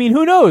I mean,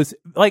 who knows?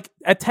 Like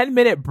a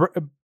 10-minute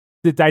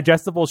the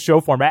digestible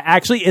show format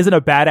actually isn't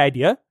a bad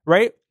idea,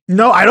 right?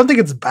 No, I don't think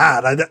it's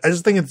bad. I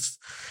just think it's.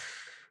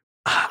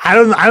 I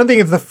don't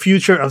think it's the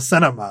future of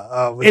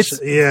cinema.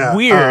 It's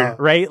weird,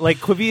 right? Like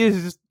Quibi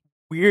is just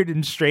weird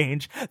and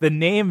strange. The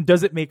name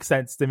doesn't make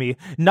sense to me.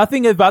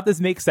 Nothing about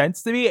this makes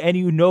sense to me. And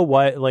you know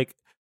what? Like,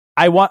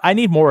 I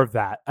need more of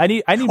that. I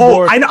need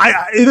more. You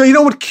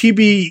know what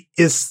QB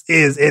is?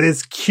 It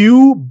is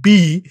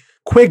QB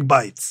Quick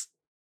Bites.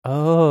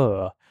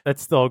 Oh,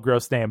 that's still a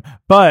gross name,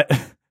 but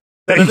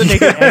that doesn't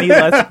make it any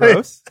less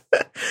gross.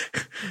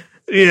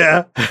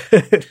 Yeah.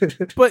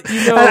 But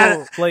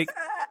like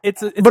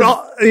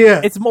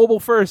it's mobile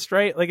first,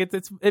 right? Like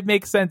it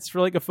makes sense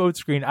for like a phone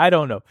screen. I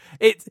don't know.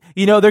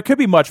 There could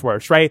be much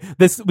worse, right?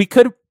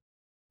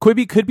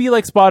 Quibi could be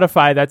like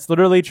Spotify that's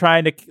literally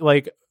trying to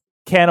like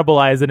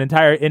cannibalize an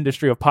entire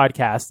industry of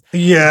podcasts.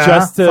 Yeah,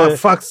 just to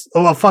fuck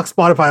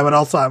Spotify, but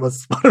also I'm a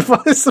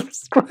Spotify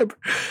subscriber.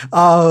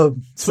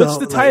 Switch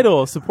the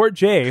title, support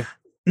Jay.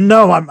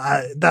 No,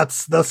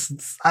 that's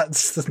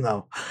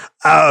no.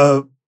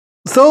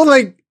 So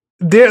like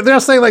they're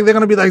saying like they're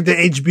gonna be like the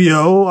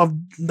HBO of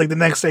like the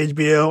next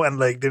HBO, and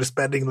like they're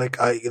spending like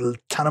a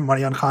ton of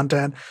money on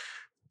content.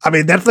 I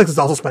mean, Netflix is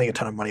also spending a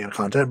ton of money on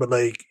content, but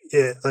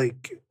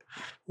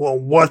well,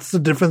 what's the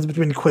difference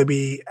between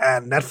Quibi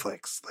and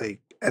Netflix?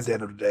 Like, at the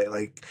end of the day,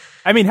 like,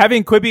 I mean,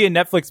 having Quibi and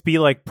Netflix be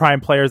like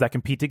prime players that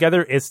compete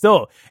together it's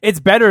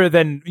better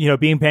than,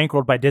 being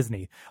bankrolled by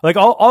Disney. Like,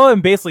 all I'm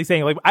basically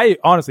saying, like, I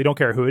honestly don't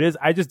care who it is.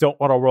 I just don't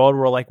want a world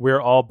where like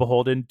we're all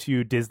beholden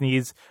to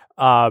Disney's,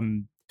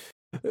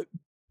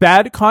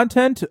 bad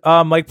content.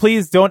 Like,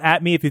 please don't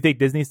at me if you think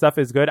Disney stuff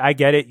is good. I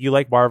get it. You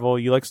like Marvel,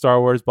 you like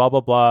Star Wars, blah, blah,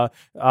 blah.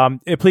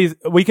 Please,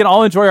 we can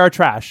all enjoy our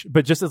trash,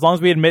 but just as long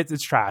as we admit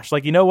it's trash.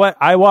 Like, you know what?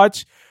 I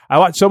watch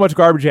so much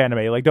garbage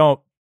anime. Like, don't.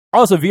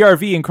 Also,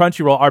 VRV and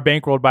Crunchyroll are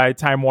bankrolled by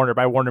Time Warner,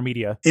 by Warner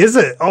Media. Is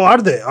it? Oh,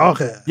 are they?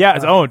 Okay. Yeah,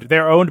 it's owned.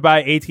 They're owned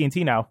by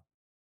AT&T now.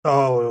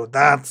 Oh,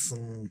 that's...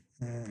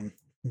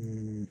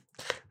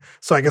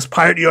 So I guess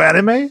pirate your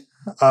anime?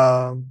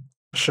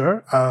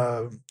 Sure.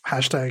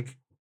 Hashtag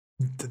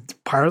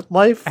pirate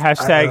life?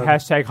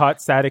 Hashtag hot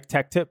static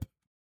tech tip.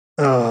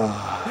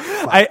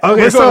 I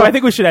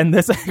think we should end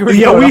this.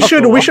 We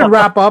should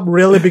wrap up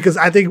really, because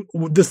I think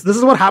this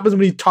is what happens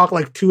when you talk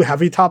like two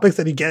heavy topics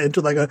and you get into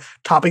like a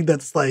topic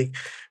that's like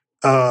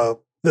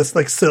this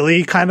like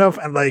silly kind of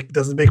and like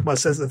doesn't make much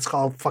sense. It's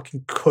called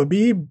fucking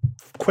Quibi.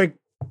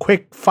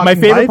 Quick fucking My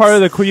favorite bites. part of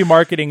the Quibi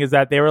marketing is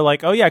that they were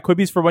like, oh yeah,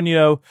 Quibi's for when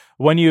you're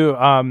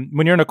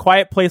in a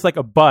quiet place like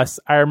a bus.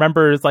 I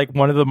remember it's like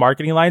one of the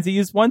marketing lines he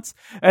used once,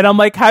 and I'm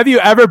like, have you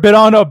ever been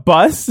on a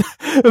bus?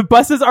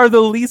 Buses are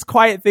the least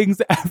quiet things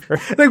ever.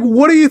 Like,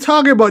 what are you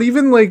talking about?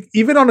 Even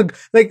on a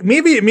like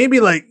maybe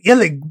like yeah,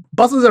 like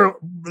buses are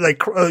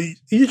like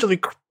usually.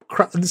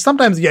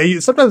 Sometimes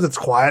it's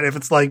quiet if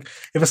it's like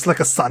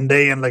a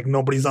Sunday and like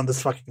nobody's on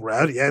this fucking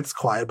route. Yeah, it's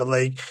quiet. But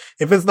like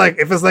if it's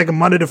like a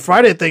Monday to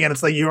Friday thing and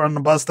it's like you're on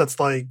a bus that's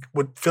like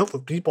filled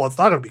with people, it's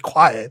not gonna be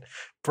quiet,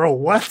 bro.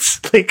 What?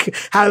 Like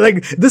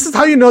this is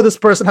how you know this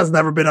person has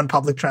never been on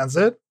public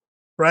transit,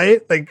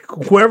 right? Like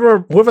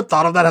whoever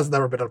thought of that has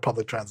never been on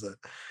public transit.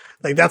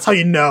 Like that's how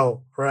you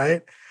know,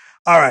 right?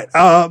 All right,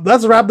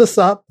 let's wrap this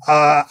up.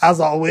 As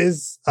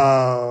always,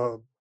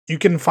 you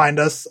can find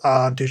us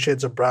on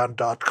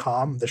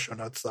twoshadesoфbrown.com. The show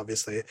notes,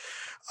 obviously,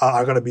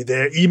 are going to be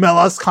there. Email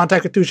us,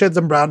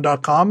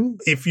 contact@twoshadesoфbrown.com.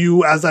 If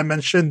you, as I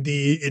mentioned,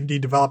 the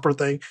indie developer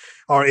thing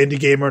or indie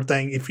gamer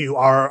thing, if you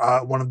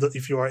are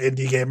if you are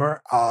indie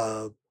gamer,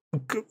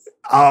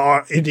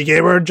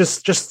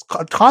 just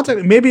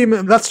contact. Maybe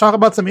let's talk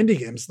about some indie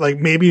games. Like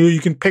maybe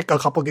you can pick a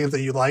couple games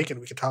that you like and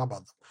we can talk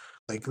about them.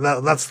 Like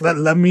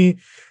let me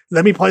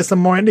play some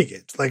more indie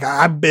games. Like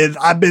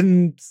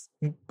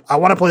I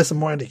want to play some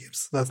more indie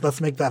games. Let's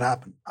make that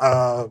happen.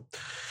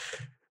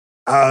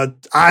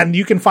 And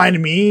you can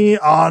find me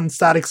on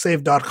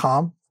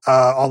staticsave.com.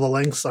 All the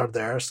links are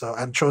there. So,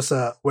 and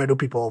Chosa, where do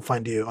people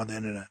find you on the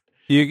internet?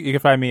 You can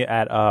find me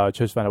at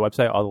Chosa Find a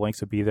website. All the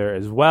links will be there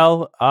as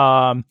well.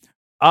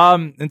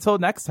 Until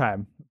next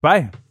time.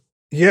 Bye.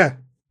 Yeah.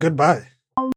 Goodbye.